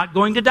I'm not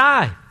going to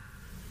die.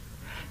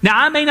 Now,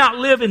 I may not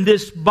live in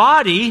this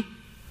body.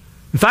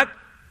 In fact,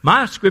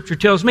 my scripture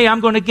tells me I'm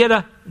going to get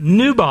a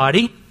new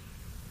body.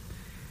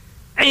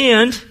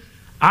 And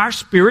our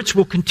spirits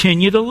will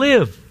continue to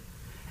live.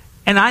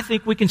 And I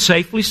think we can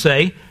safely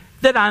say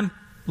that I'm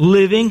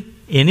living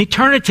in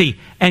eternity.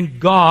 And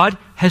God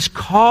has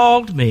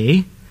called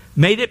me,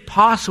 made it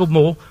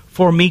possible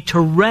for me to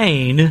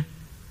reign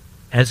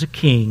as a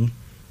king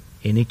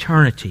in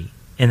eternity.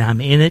 And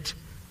I'm in it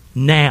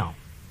now.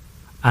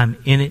 I'm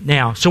in it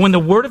now. So when the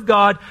Word of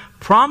God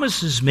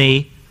promises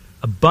me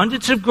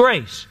abundance of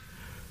grace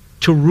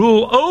to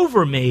rule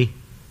over me,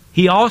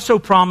 He also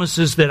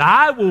promises that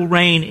I will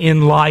reign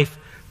in life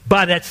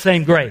by that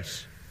same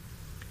grace.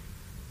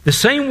 The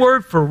same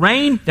word for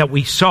reign that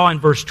we saw in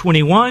verse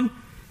 21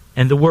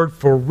 and the word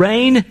for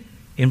reign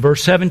in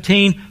verse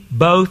 17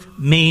 both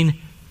mean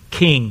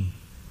king.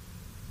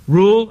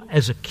 Rule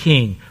as a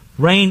king.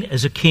 Reign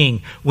as a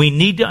king. We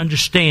need to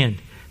understand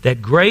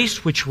that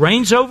grace which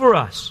reigns over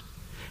us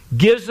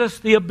gives us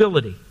the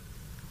ability,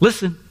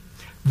 listen,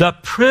 the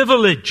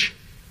privilege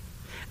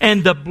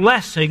and the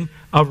blessing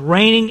of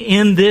reigning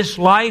in this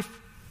life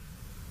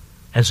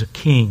as a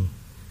king.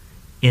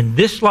 In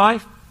this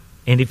life,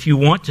 and if you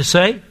want to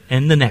say,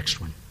 in the next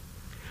one.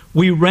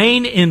 We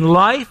reign in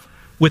life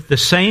with the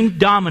same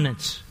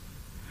dominance,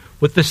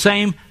 with the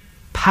same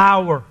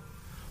power,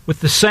 with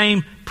the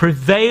same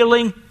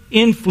prevailing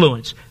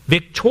influence,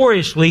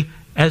 victoriously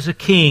as a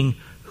king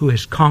who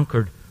has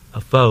conquered a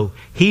foe.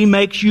 He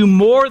makes you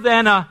more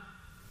than a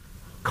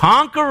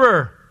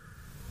conqueror.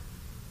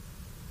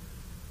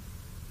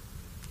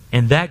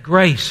 And that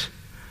grace,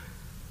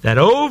 that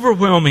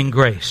overwhelming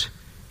grace,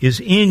 is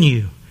in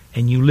you,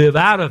 and you live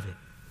out of it.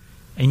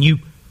 And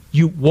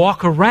you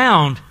walk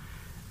around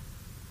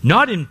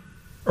not in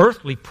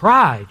earthly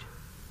pride,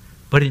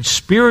 but in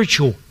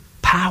spiritual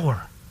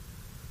power.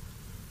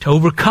 To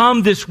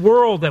overcome this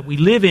world that we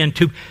live in,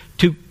 to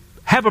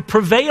have a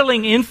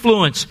prevailing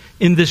influence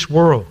in this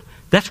world.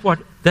 That's what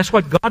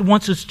God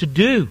wants us to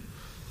do.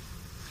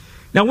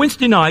 Now,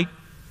 Wednesday night,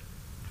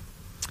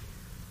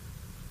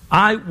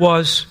 I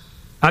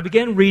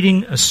began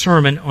reading a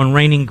sermon on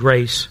reigning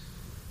grace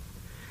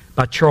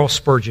by Charles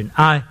Spurgeon.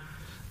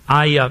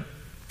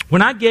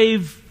 When I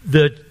gave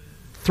the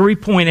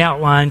 3-point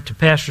outline to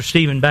Pastor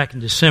Stephen back in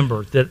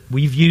December that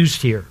we've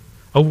used here.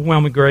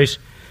 Overwhelming grace,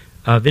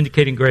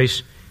 vindicating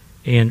grace,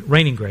 and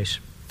reigning grace.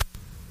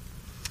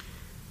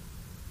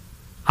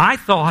 I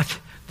thought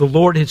the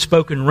Lord had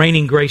spoken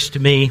reigning grace to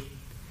me,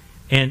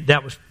 and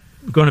that was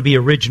going to be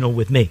original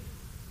with me.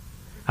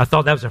 I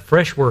thought that was a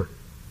fresh word.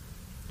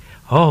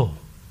 Oh,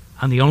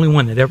 I'm the only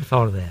one that ever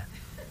thought of that.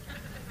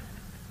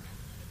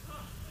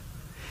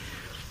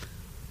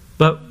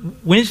 But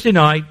Wednesday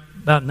night,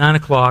 about 9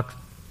 o'clock,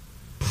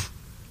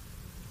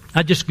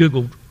 I just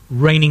Googled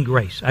reigning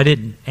grace. I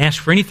didn't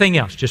ask for anything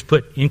else. Just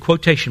put in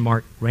quotation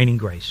mark, reigning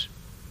grace.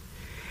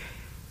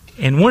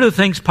 And one of the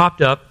things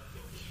popped up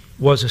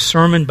was a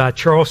sermon by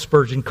Charles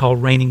Spurgeon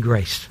called Reigning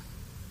Grace.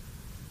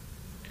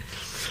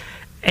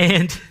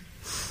 And,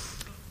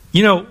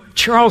 you know,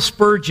 Charles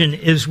Spurgeon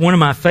is one of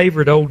my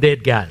favorite old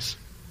dead guys.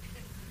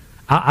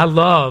 I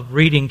love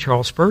reading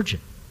Charles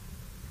Spurgeon.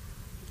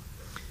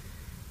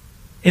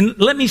 And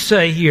let me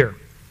say here,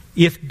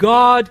 if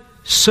God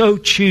so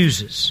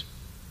chooses,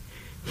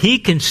 He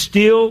can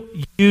still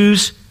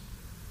use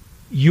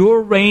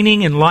your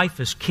reigning in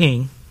life as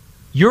king,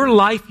 your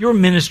life, your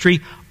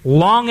ministry,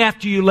 long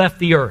after you left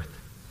the earth.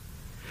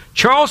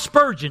 Charles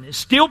Spurgeon is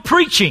still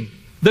preaching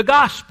the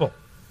gospel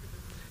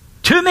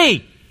to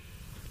me,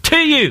 to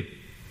you,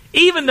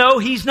 even though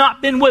he's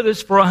not been with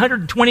us for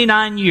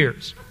 129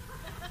 years.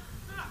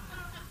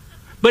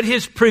 But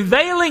his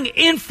prevailing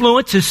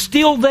influence is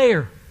still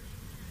there.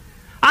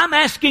 I'm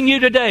asking you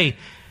today,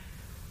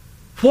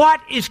 what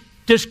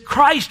does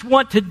Christ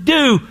want to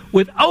do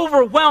with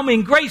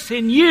overwhelming grace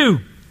in you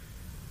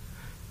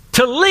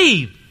to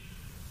leave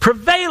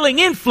prevailing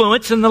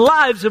influence in the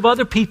lives of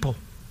other people?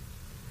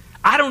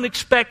 I don't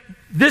expect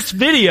this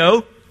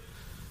video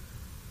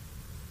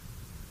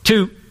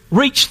to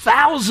reach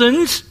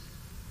thousands,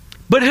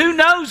 but who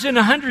knows in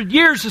 100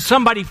 years if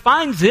somebody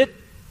finds it.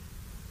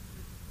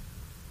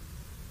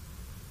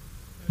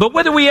 But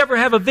whether we ever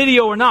have a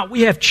video or not,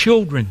 we have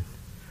children,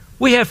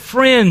 we have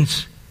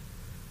friends,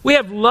 we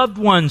have loved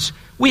ones,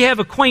 we have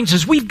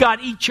acquaintances, we've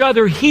got each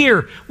other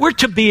here. We're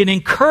to be an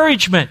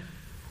encouragement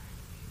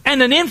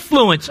and an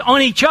influence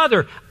on each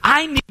other.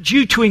 I need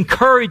you to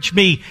encourage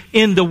me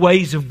in the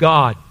ways of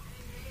God.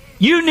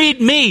 You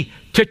need me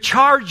to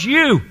charge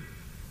you.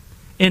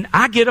 And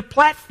I get a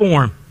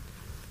platform.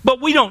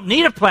 But we don't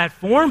need a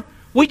platform.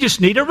 We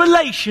just need a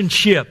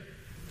relationship.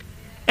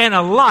 And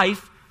a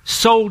life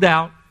sold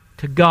out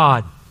to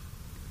God.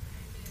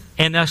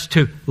 And us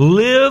to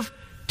live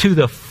to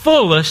the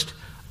fullest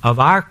of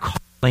our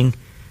calling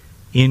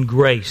in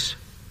grace.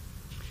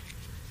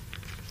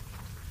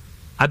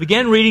 I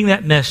began reading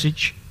that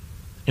message,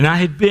 and I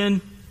had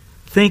been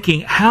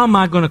thinking, how am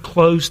I going to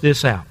close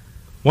this out?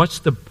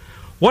 What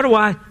do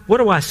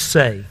I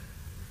say?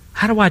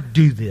 How do I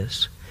do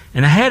this?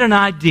 And I had an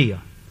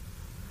idea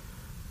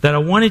that I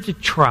wanted to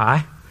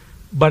try,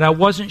 but I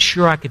wasn't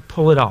sure I could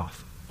pull it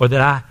off, or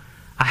that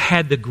I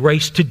had the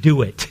grace to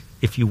do it,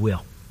 if you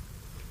will.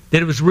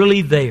 That it was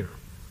really there.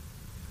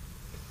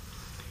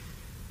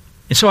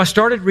 And so I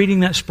started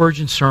reading that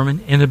Spurgeon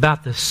sermon, and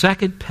about the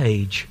second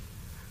page,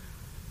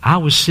 I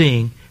was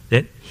seeing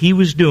that he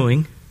was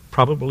doing,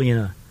 probably in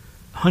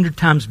 100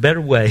 times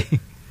better way,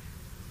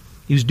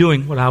 he was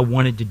doing what I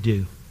wanted to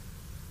do.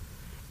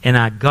 And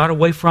I got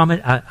away from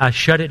it. I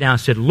shut it down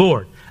and said,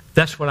 Lord,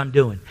 that's what I'm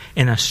doing.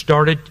 And I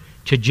started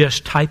to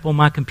just type on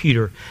my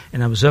computer,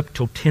 and I was up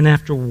till 10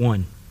 after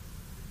 1.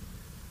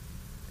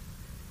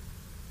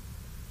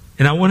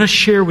 And I want to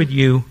share with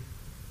you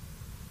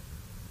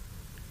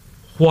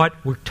what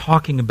we're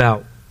talking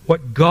about,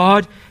 what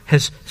God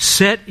has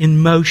set in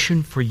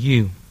motion for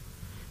you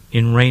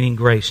in reigning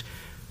grace.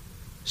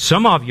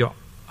 Some of you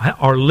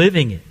are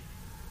living it.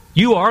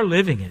 You are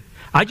living it.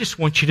 I just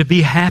want you to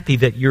be happy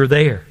that you're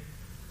there.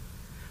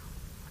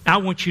 I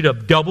want you to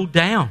double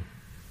down.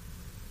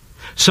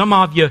 Some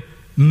of you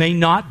may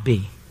not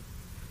be.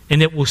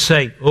 And it will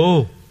say,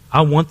 oh,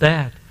 I want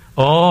that.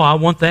 Oh, I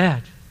want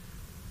that.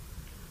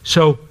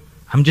 So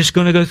I'm just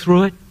going to go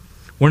through it.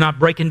 We're not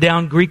breaking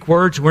down Greek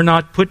words. We're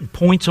not putting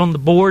points on the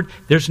board.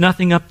 There's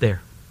nothing up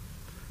there.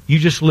 You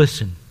just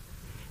listen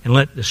and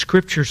let the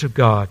Scriptures of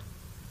God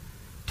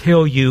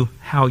tell you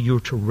how you're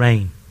to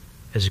reign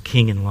as a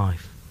king in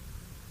life.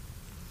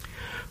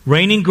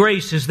 Reigning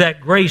grace is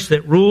that grace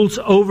that rules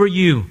over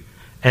you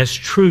as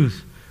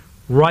truth,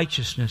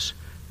 righteousness,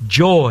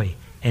 joy,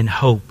 and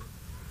hope.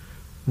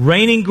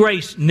 Reigning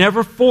grace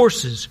never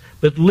forces,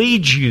 but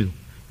leads you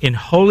in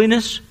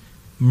holiness,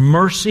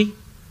 mercy,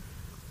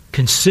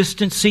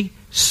 consistency,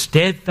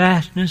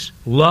 steadfastness,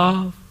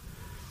 love.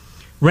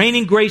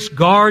 Reigning grace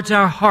guards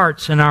our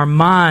hearts and our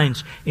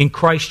minds in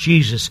Christ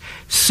Jesus,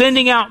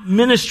 sending out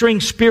ministering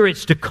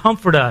spirits to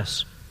comfort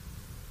us,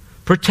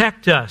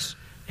 protect us,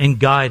 and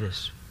guide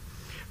us.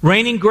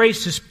 Reigning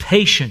grace is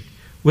patient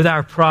with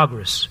our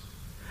progress,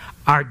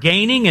 our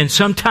gaining and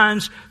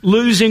sometimes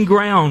losing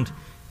ground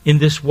in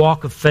this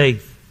walk of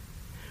faith.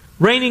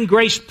 Reigning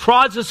grace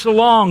prods us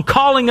along,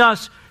 calling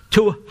us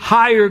to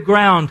higher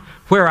ground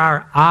where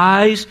our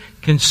eyes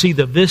can see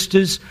the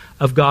vistas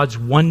of God's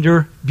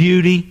wonder,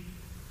 beauty,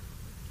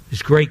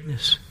 His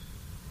greatness.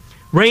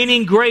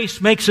 Reigning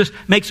grace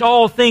makes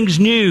all things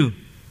new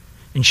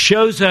and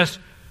shows us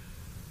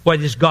what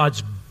is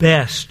God's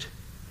best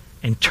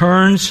and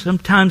turns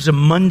sometimes a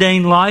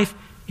mundane life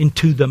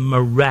into the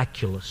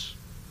miraculous.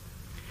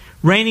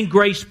 Reigning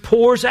grace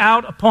pours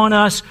out upon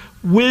us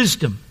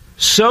wisdom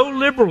so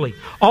liberally.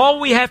 All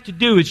we have to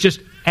do is just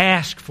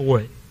ask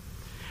for it.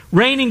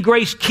 Reigning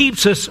grace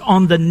keeps us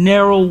on the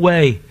narrow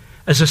way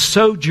as a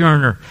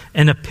sojourner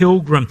and a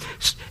pilgrim.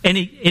 And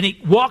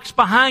He walks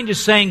behind us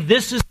saying,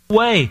 this is the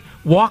way,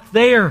 walk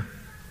there.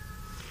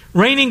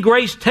 Reigning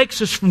grace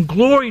takes us from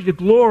glory to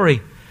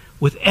glory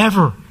with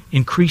ever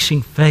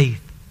increasing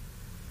faith.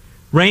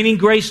 Reigning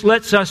grace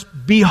lets us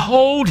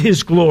behold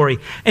His glory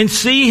and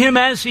see Him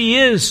as He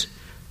is,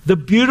 the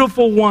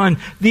beautiful one,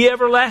 the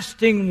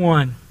everlasting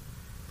one.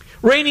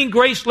 Reigning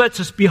grace lets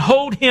us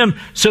behold Him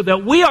so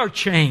that we are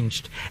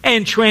changed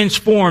and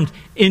transformed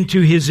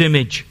into His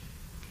image.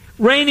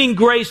 Reigning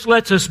grace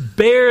lets us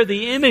bear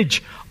the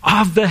image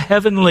of the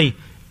heavenly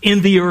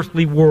in the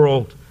earthly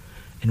world.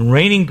 And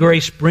reigning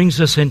grace brings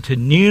us into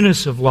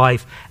newness of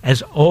life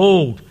as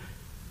old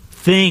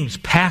things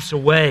pass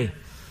away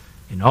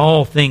and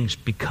all things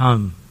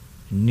become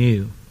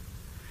new.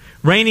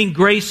 Reigning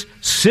grace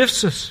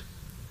sifts us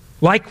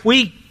like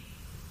wheat,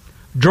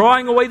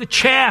 drawing away the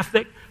chaff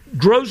that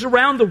grows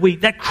around the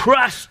wheat, that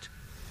crust,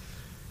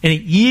 and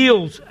it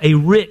yields a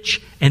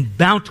rich and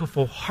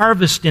bountiful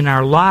harvest in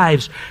our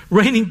lives.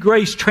 Reigning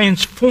grace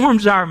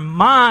transforms our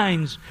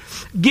minds,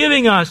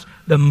 giving us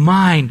the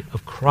mind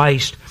of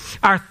Christ.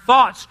 Our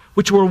thoughts,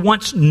 which were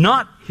once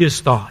not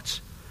His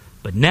thoughts,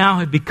 but now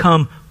have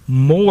become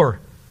more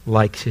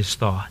like His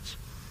thoughts.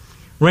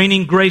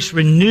 Reigning grace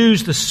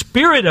renews the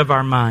spirit of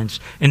our minds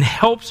and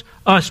helps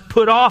us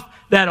put off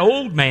that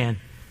old man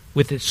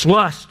with its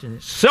lust and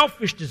its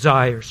selfish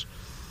desires.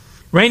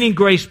 Reigning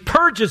grace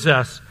purges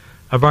us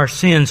of our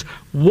sins,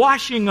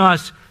 washing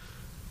us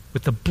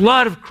with the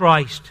blood of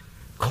Christ,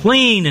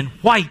 clean and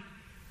white,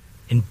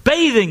 and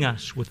bathing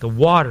us with the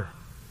water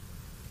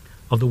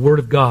of the Word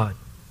of God.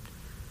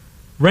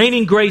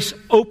 Reigning grace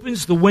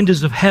opens the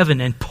windows of heaven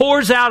and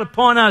pours out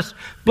upon us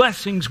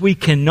blessings we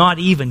cannot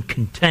even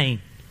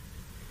contain.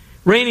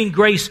 Reigning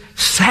grace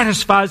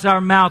satisfies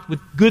our mouth with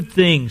good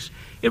things.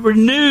 It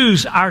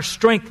renews our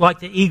strength like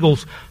the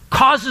eagles,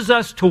 causes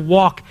us to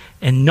walk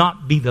and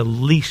not be the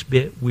least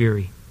bit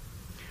weary.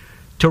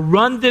 To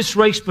run this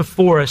race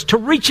before us, to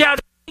reach out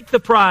and take the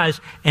prize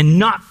and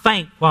not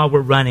faint while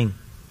we're running.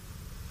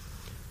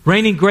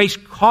 Reigning grace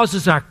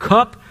causes our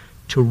cup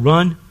to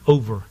run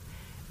over.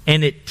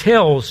 And it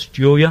tells,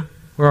 Julia,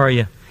 where are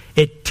you?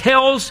 It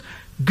tells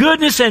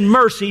goodness and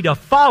mercy to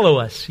follow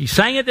us. You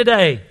sang it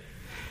today.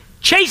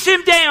 Chase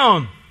Him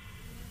down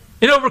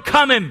and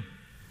overcome Him.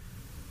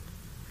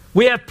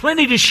 We have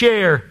plenty to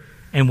share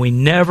and we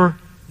never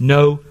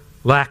know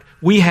lack.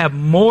 We have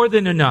more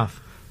than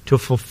enough to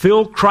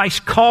fulfill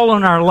Christ's call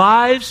on our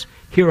lives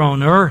here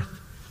on earth.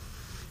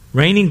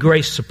 Reigning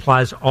grace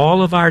supplies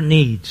all of our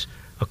needs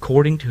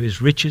according to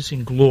His riches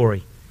and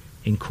glory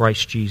in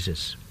Christ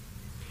Jesus.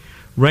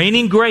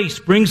 Reigning grace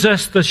brings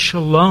us the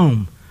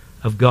shalom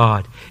of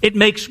God. It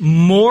makes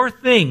more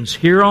things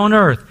here on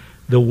earth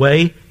the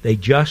way they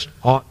just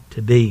ought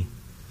to be.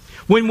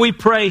 When we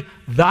pray,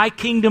 Thy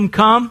kingdom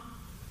come,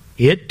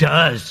 it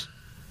does.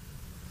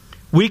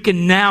 We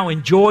can now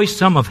enjoy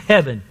some of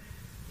heaven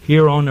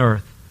here on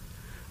earth.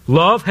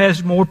 Love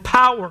has more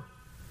power.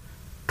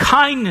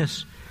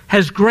 Kindness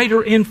has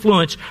greater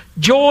influence.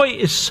 Joy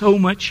is so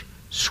much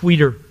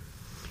sweeter.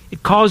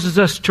 It causes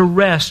us to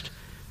rest,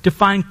 to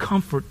find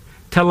comfort,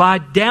 to lie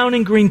down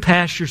in green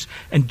pastures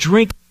and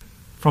drink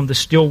from the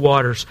still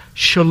waters.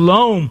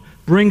 Shalom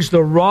brings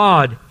the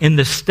rod and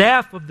the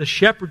staff of the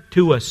shepherd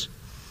to us.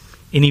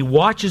 And He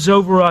watches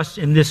over us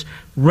in this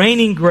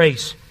reigning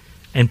grace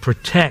and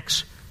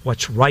protects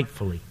what's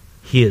rightfully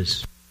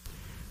His.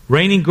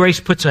 Reigning grace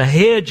puts a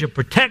hedge of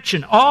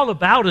protection all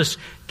about us,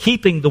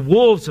 keeping the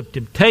wolves of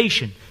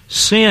temptation,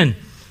 sin,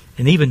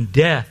 and even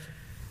death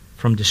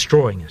from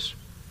destroying us.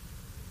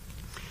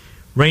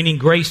 Reigning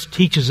grace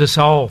teaches us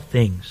all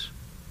things.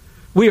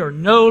 We are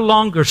no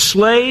longer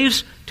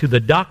slaves to the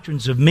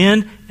doctrines of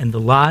men and the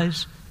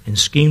lies and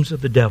schemes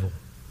of the devil.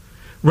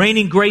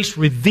 Reigning grace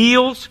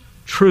reveals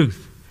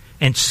truth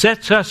and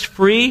sets us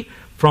free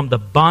from the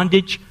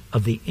bondage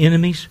of the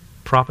enemy's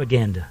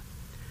propaganda.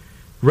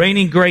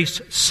 Reigning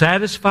grace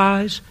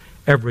satisfies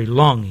every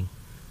longing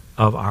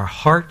of our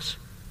hearts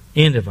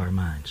and of our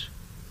minds.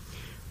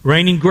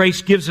 Reigning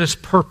grace gives us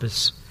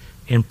purpose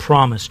and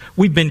promise.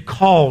 We've been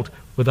called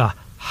with a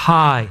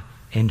high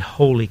and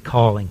holy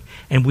calling,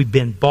 and we've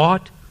been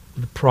bought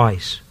with a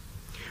price.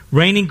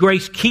 Reigning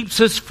grace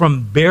keeps us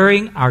from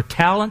burying our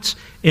talents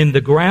in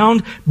the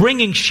ground,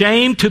 bringing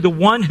shame to the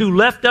one who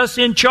left us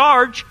in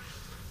charge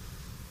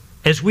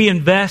as we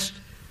invest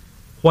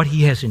what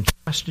He has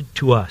entrusted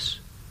to us.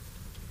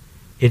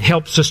 It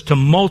helps us to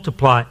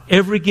multiply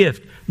every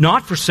gift,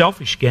 not for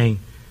selfish gain,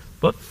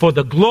 but for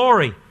the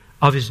glory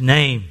of His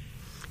name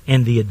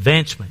and the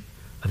advancement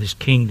of His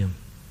kingdom.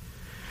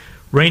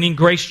 Reigning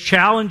grace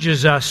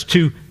challenges us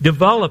to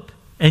develop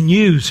and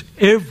use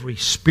every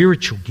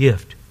spiritual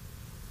gift,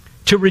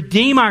 to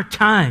redeem our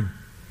time,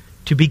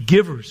 to be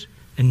givers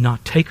and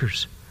not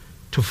takers,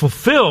 to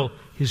fulfill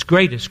His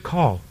greatest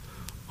call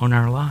on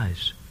our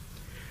lives.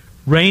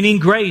 Reigning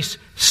grace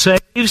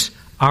saves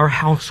our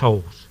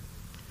households.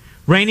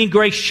 Reigning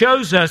grace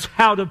shows us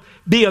how to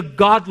be a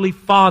godly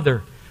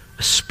father,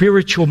 a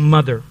spiritual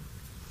mother,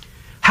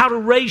 how to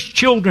raise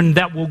children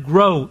that will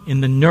grow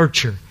in the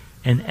nurture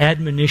and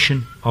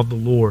admonition of the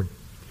Lord.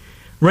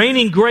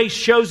 Reigning grace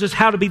shows us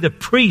how to be the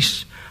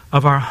priests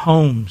of our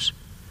homes.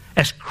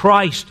 As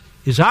Christ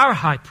is our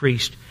high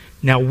priest,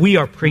 now we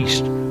are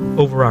priests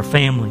over our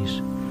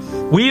families.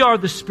 We are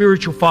the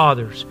spiritual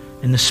fathers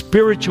and the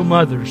spiritual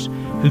mothers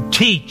who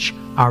teach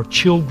our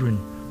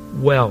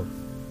children well.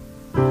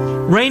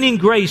 Reigning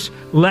grace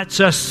lets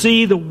us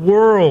see the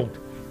world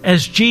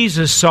as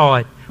Jesus saw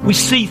it. We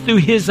see through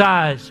His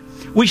eyes.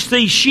 We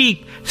see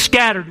sheep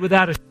scattered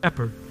without a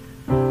shepherd.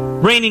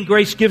 Reigning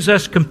grace gives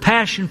us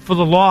compassion for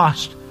the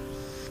lost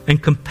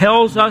and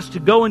compels us to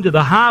go into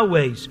the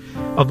highways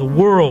of the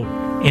world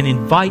and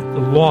invite the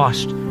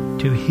lost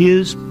to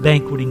His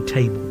banqueting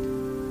table.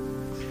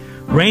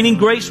 Reigning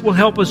grace will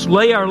help us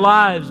lay our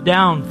lives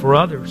down for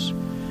others.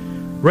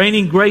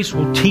 Reigning grace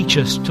will teach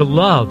us to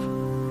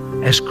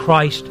love as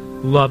Christ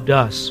loved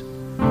us.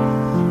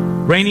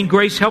 Reigning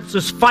grace helps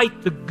us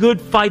fight the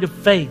good fight of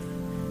faith.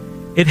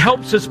 It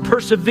helps us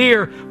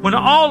persevere when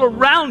all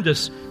around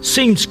us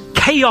seems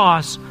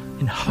chaos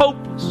and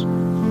hopeless.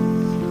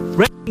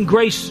 Reigning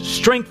grace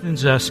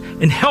strengthens us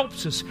and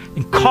helps us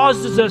and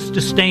causes us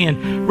to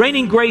stand.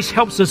 Reigning grace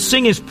helps us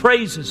sing His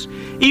praises,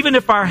 even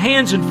if our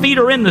hands and feet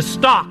are in the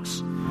stocks.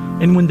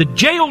 And when the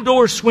jail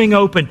doors swing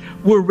open,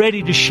 we're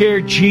ready to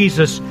share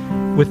Jesus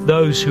with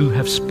those who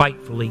have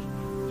spitefully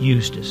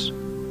used us.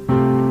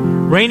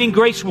 Reigning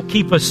grace will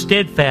keep us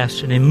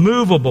steadfast and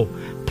immovable,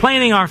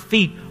 planting our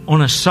feet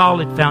on a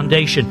solid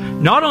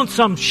foundation, not on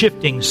some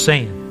shifting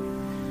sand.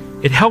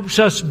 It helps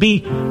us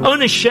be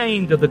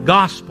unashamed of the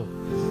gospel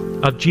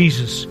of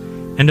Jesus,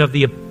 and of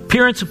the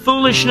appearance of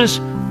foolishness,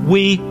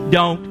 we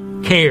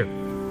don't care.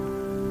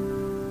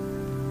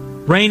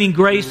 Reigning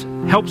grace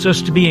helps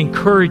us to be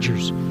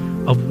encouragers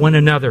of one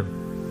another.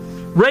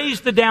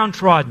 Raise the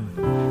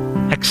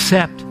downtrodden,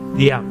 accept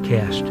the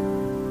outcast.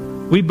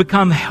 We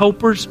become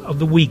helpers of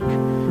the weak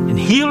and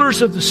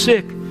healers of the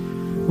sick.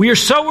 We are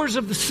sowers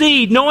of the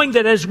seed, knowing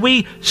that as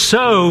we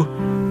sow,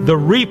 the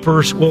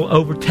reapers will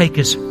overtake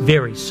us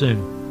very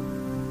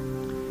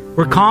soon.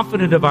 We're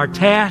confident of our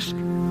task.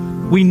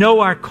 We know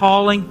our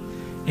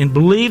calling and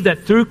believe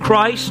that through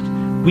Christ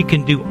we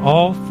can do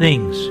all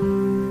things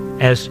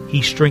as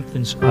He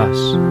strengthens us.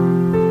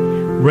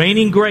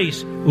 Reigning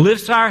grace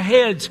lifts our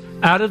heads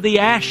out of the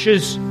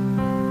ashes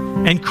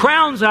and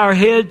crowns our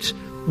heads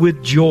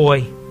with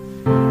joy.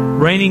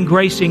 Reigning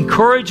grace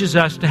encourages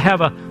us to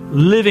have a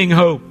living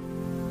hope,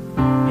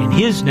 and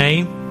His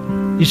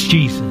name is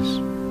Jesus.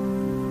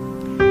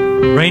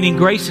 Reigning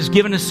grace has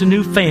given us a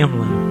new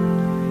family.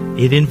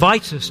 It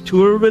invites us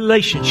to a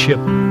relationship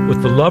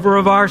with the lover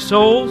of our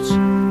souls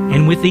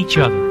and with each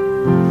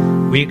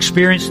other. We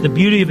experience the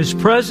beauty of His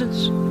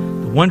presence,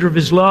 the wonder of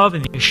His love,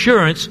 and the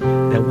assurance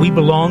that we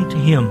belong to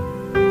Him.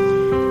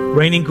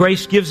 Reigning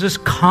grace gives us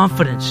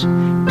confidence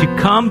to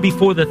come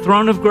before the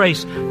throne of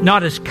grace,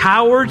 not as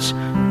cowards,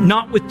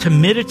 not with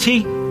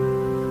timidity,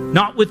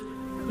 not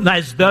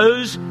as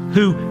those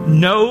who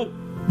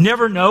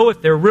never know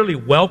if they're really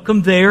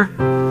welcome there.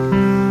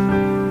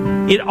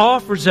 It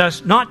offers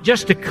us not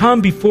just to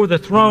come before the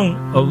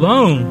throne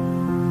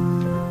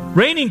alone.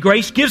 Reigning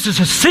grace gives us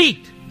a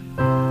seat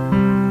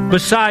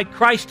beside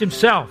Christ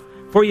Himself,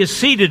 for He has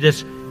seated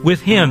us with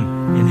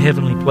Him in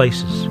heavenly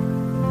places.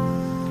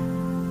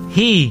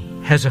 He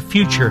has a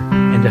future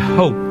and a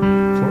hope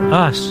for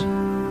us.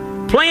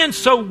 Plans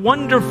so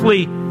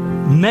wonderfully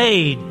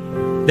made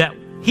that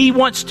He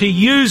wants to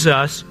use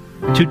us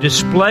to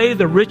display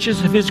the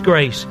riches of His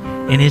grace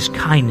and His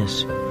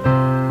kindness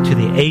to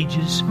the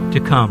ages to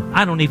come.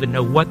 I don't even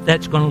know what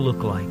that's going to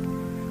look like.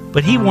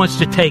 But He wants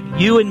to take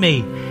you and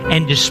me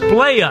and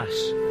display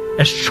us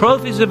as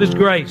trophies of His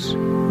grace,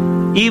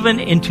 even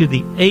into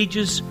the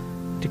ages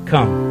to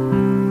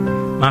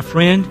come. My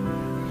friend,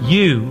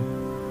 you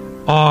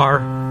are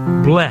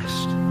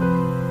blessed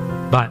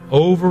by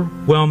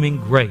overwhelming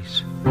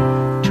grace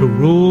to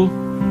rule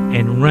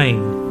and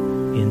reign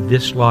in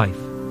this life.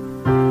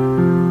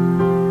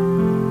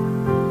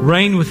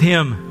 Reign with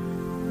Him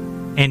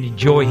and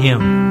enjoy Him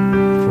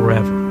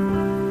forever.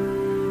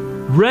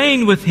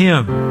 Reign with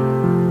Him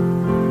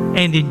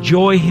and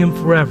enjoy Him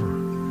forever.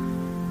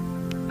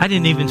 I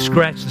didn't even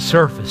scratch the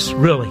surface,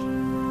 really,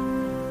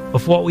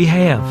 of what we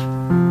have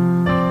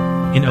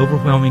in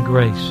overwhelming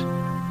grace.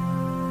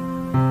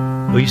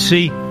 Well, you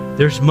see,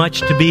 there's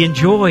much to be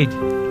enjoyed.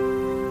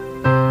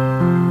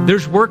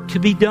 There's work to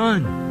be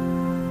done.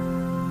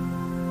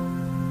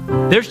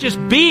 There's just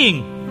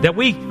being that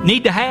we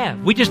need to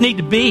have. We just need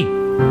to be.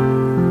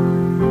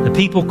 The the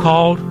people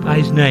called by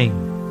His name.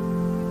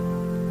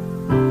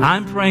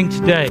 I'm praying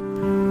today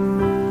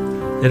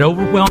that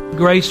overwhelming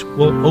grace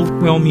will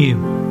overwhelm you,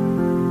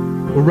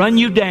 will run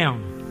you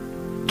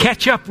down,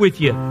 catch up with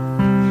you,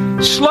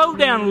 slow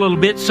down a little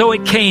bit so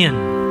it can.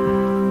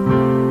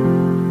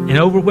 And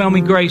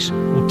overwhelming grace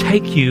will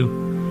take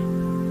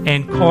you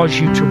and cause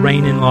you to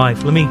reign in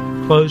life. Let me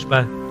close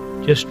by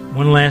just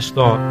one last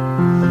thought.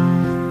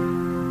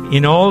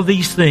 In all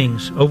these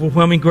things,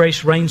 overwhelming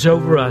grace reigns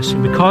over us.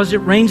 And because it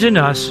reigns in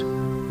us,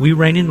 we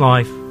reign in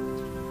life.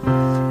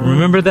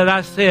 Remember that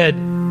I said,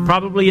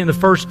 probably in the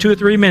first 2 or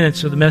 3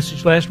 minutes of the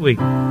message last week,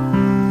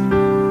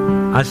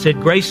 I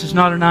said grace is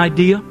not an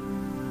idea.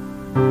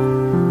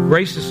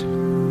 Grace is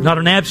not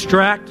an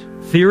abstract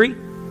theory.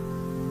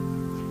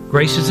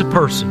 Grace is a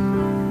person.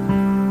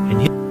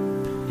 And He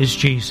is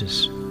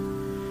Jesus.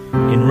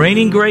 And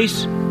reigning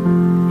grace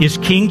is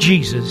King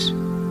Jesus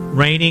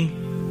reigning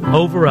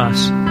over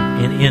us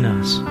and in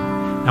us.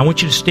 Now, I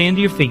want you to stand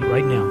to your feet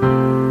right now.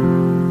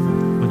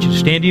 I want you to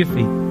stand to your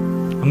feet.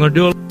 I'm going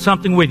to do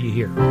something with you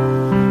here.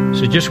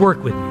 So just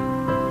work with me.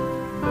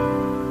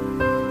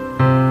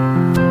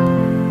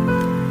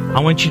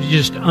 I want you to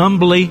just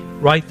humbly,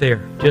 right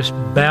there, just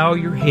bow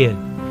your head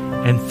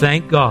and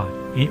thank God.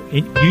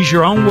 Use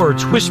your own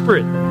words. Whisper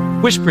it.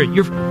 Whisper it.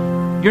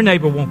 Your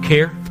neighbor won't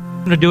care.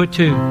 I'm going to do it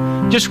too.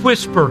 Just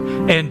whisper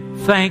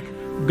and thank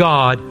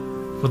God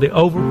for the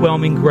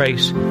overwhelming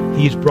grace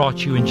He has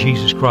brought you in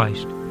Jesus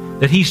Christ.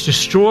 That He's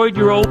destroyed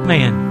your old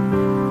man.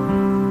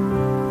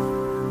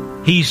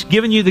 He's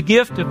given you the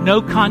gift of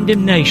no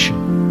condemnation.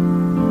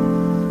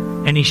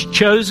 And He's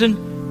chosen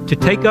to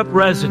take up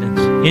residence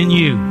in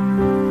you,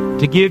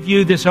 to give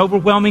you this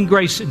overwhelming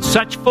grace in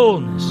such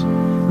fullness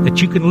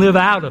that you can live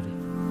out of it.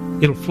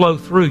 It'll flow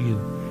through you,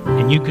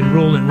 and you can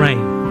rule and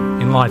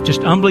reign in life.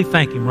 Just humbly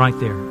thank Him right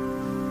there.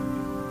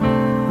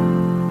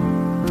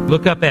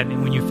 Look up at me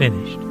when you're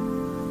finished.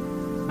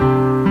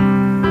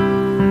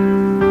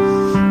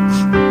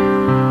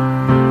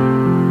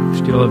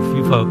 Still have a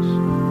few folks.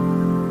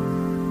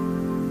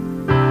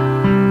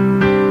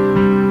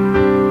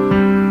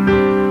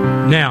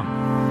 Now,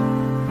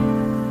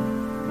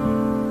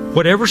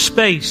 whatever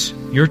space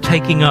you're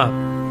taking up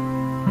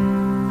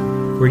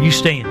where you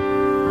stand,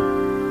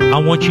 I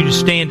want you to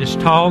stand as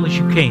tall as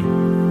you can.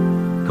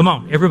 Come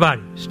on,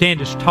 everybody, stand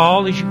as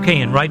tall as you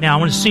can right now. I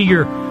want to see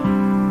your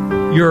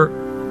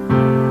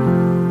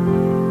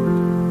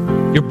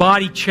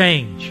body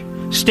change.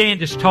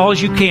 Stand as tall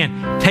as you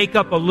can. Take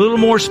up a little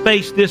more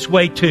space this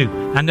way too.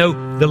 I know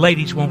the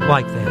ladies won't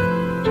like that.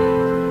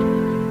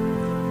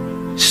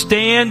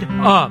 Stand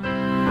up.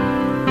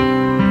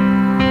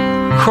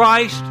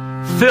 Christ,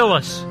 fill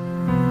us.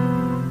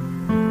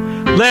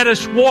 Let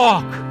us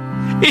walk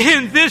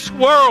in this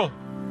world.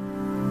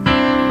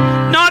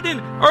 Not in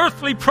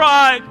earthly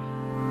pride.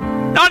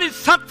 Not in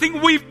something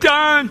we've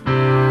done.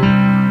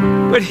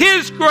 But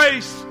His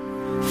grace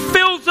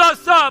fills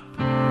us up.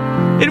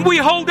 And we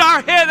hold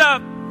our head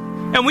up.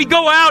 And we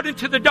go out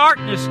into the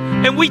darkness.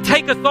 And we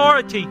take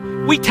authority.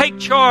 We take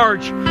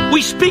charge.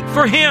 We speak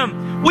for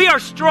Him. We are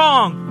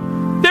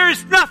strong. There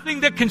is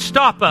nothing that can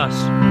stop us.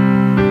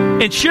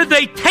 And should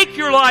they take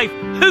your life,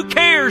 who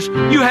cares?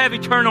 You have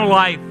eternal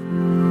life.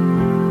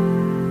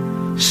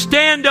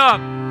 Stand up.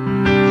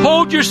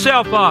 Hold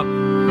yourself up.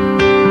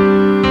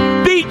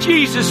 Be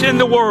Jesus in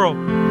the world.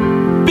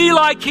 Be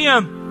like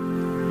Him.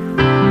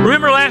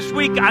 Remember last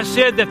week I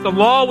said that the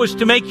law was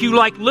to make you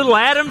like little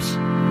Adams?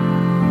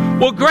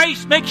 Well,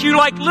 grace makes you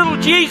like little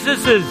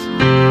Jesuses.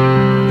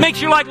 Makes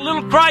you like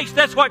little Christ.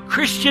 That's what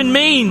Christian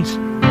means.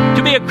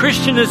 To be a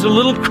Christian is a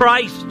little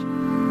Christ.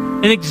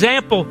 An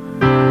example.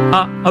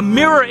 A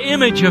mirror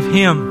image of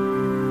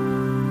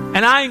Him.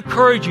 And I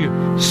encourage you,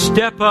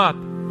 step up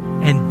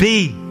and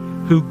be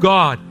who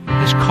God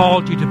has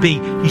called you to be.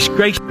 He's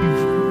graced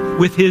you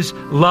with His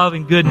love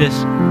and goodness.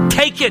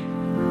 Take it,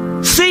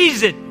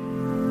 seize it,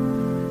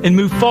 and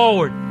move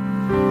forward.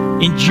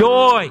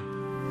 Enjoy,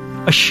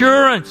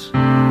 assurance,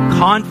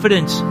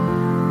 confidence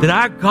that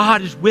our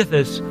God is with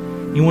us.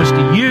 He wants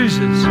to use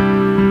us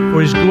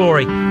for His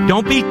glory.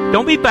 Don't be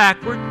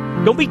backward.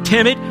 Don't be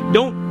timid.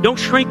 Don't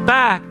shrink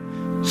back.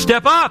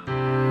 Step up.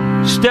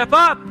 Step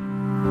up.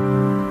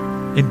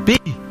 And be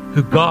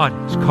who God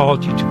has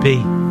called you to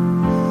be.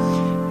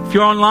 If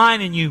you're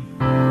online and you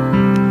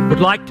would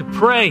like to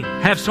pray,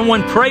 have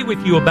someone pray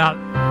with you about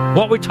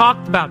what we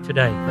talked about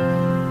today,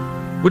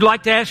 we'd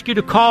like to ask you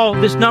to call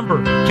this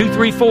number,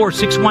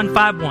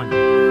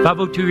 234-6151,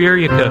 502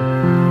 area code,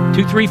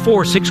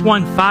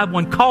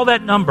 234-6151. Call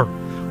that number.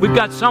 We've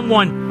got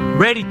someone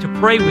ready to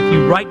pray with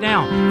you right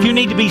now. If you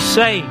need to be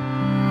saved,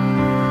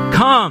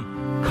 come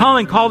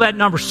and call that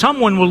number.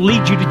 Someone will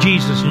lead you to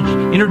Jesus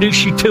and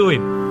introduce you to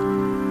Him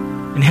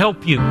and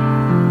help you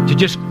to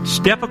just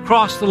step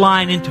across the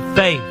line into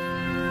faith.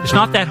 It's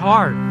not that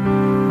hard.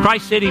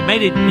 Christ said He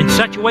made it in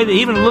such a way that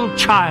even a little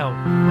child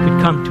could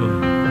come to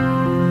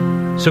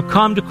Him. So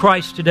come to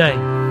Christ today,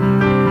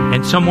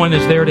 and someone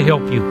is there to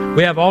help you.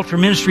 We have altar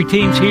ministry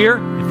teams here.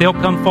 If they'll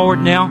come forward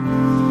now.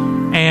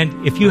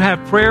 And if you have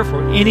prayer for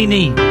any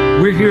need,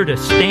 We're here to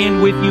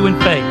stand with you in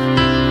faith,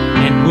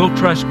 and we'll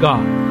trust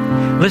God.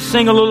 Let's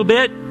sing a little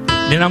bit,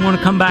 then I'm going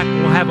to come back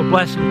and we'll have a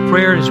blessing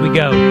prayer as we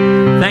go.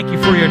 Thank you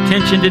for your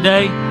attention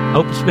today.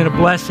 Hope it's been a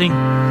blessing.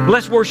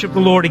 Let's worship the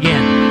Lord again.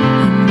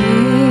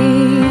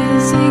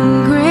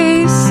 Amazing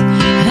grace,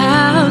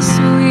 how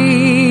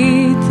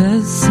sweet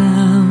the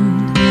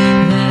sound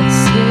that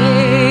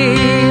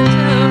saved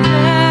a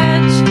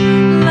wretch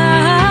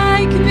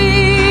like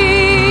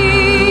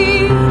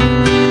me.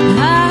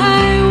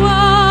 I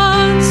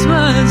once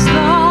was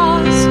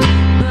lost,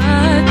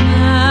 but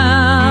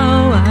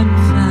now I'm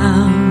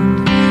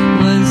found.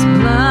 Was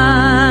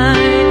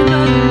blind,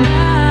 but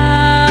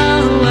now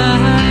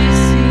I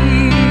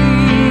see.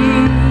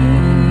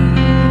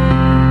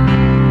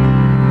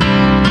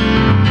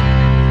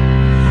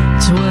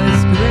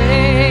 'Twas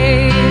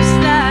grace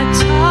that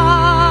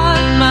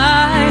taught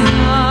my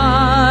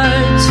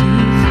heart to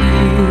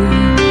fear,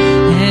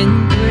 and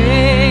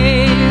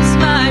grace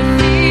my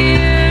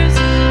fears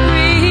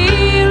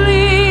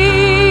relieved.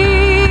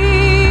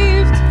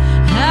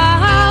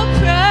 How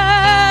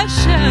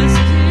precious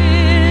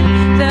did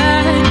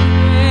that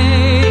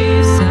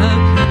grace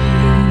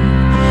appear,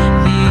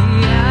 the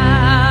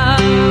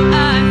hour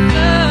I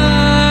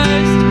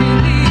first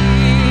believed.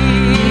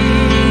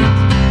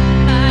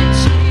 My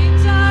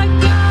chains are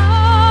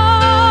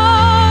gone,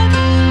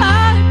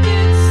 I've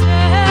been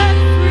set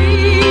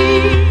free.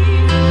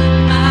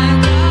 My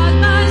God,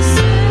 my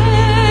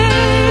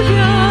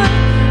Savior,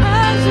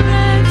 has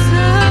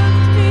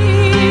ransomed me.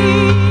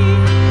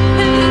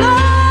 And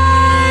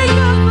like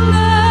a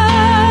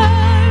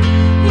flood,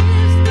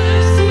 His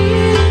mercy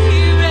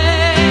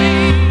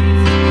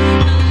reigns,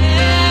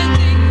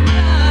 unending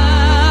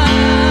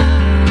love,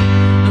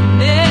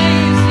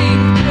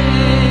 amazing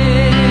grace.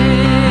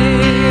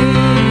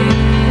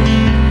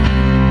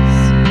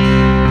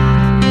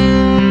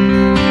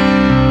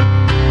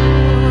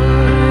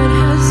 Lord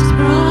has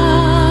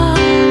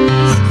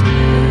promised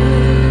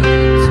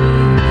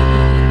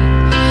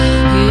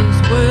His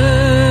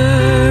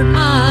word,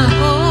 my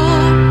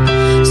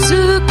hope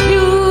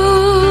secures.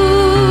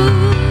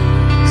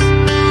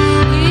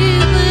 He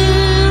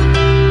will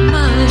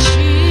my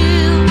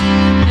shield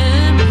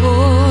and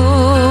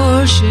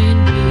portion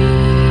be,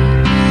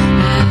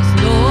 as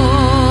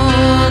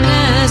long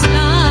as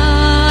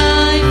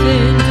life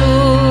endures.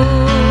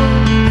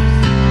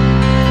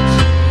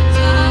 Chains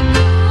are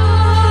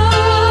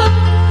gone,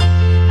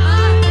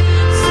 I've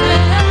been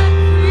set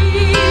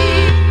free.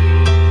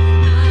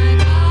 My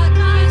God,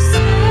 my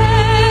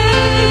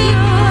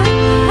Savior,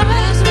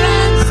 has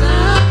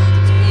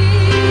ransomed me.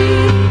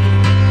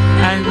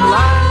 And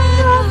Like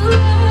a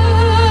flood,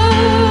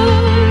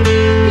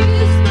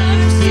 His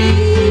mercy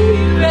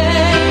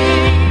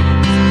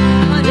reigns,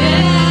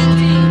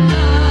 unending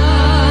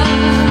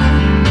love,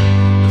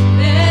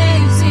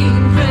 amazing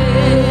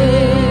grace.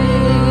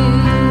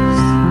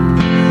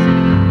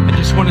 I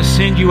just want to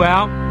send you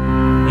out. I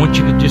want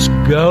you to just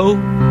go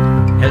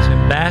as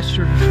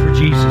ambassadors for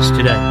Jesus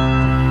today.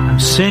 I'm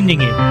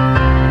sending you.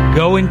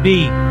 Go and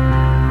be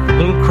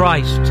little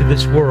Christ to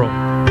this world.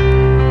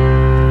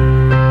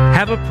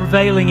 Have a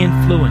prevailing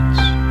influence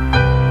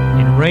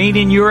and reign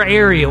in your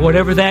area,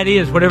 whatever that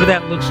is, whatever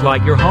that looks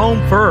like. Your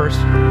home first,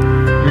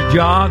 your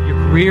job, your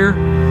career,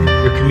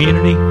 your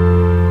community.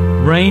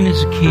 Reign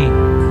as a king.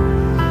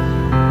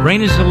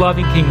 Reign as a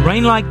loving king.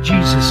 Reign like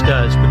Jesus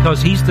does,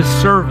 because He's the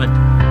servant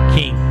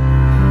king.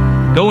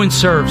 Go and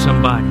serve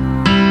somebody.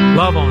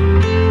 Love on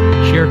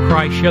them. Share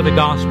Christ. Share the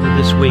gospel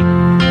this week.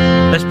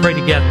 Let's pray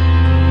together.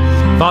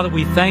 Father,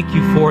 we thank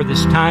you for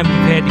this time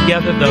we've had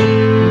together,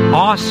 the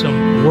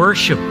awesome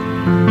worship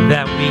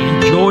that we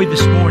enjoyed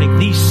this morning.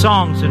 These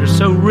songs that are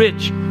so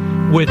rich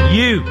with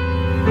you.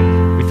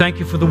 We thank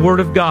you for the Word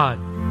of God.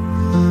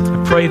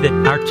 I pray that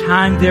our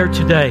time there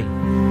today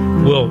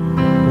will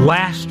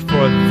last for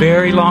a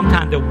very long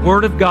time. The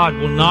Word of God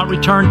will not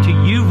return to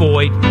you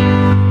void,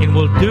 and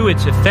will do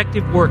its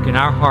effective work in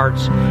our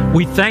hearts.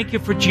 We thank you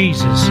for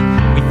Jesus.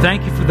 We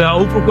thank you for the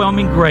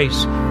overwhelming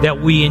grace that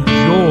we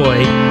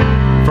enjoy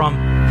from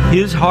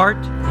His heart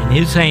and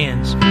His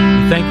hands.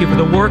 We thank you for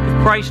the work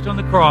of Christ on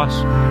the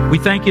cross. We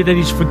thank you that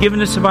He's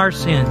forgiven us of our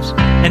sins,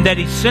 and that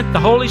He sent the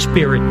Holy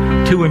Spirit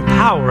to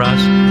empower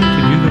us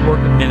to do the work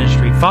of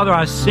ministry. Father,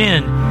 I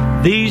send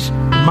these,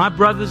 my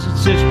brothers and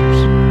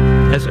sisters,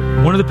 as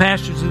one of the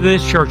pastors of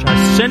this church, I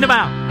send them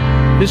out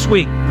this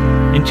week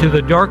into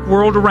the dark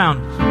world around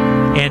us,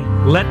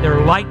 and let their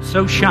light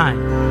so shine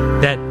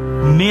that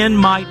men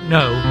might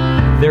know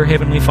their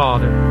Heavenly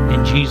Father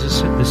and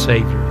Jesus the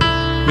Savior.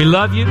 We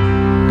love you.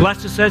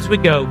 Bless us as we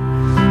go.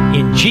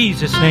 In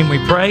Jesus' name we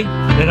pray.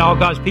 Let all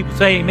God's people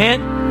say amen.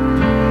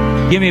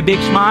 Give me a big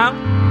smile.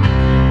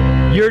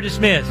 You're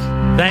dismissed.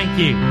 Thank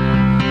you.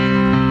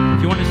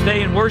 If you want to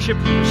stay and worship,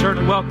 you're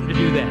certainly welcome to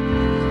do that.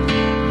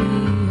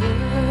 The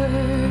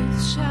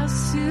earth shall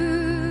soon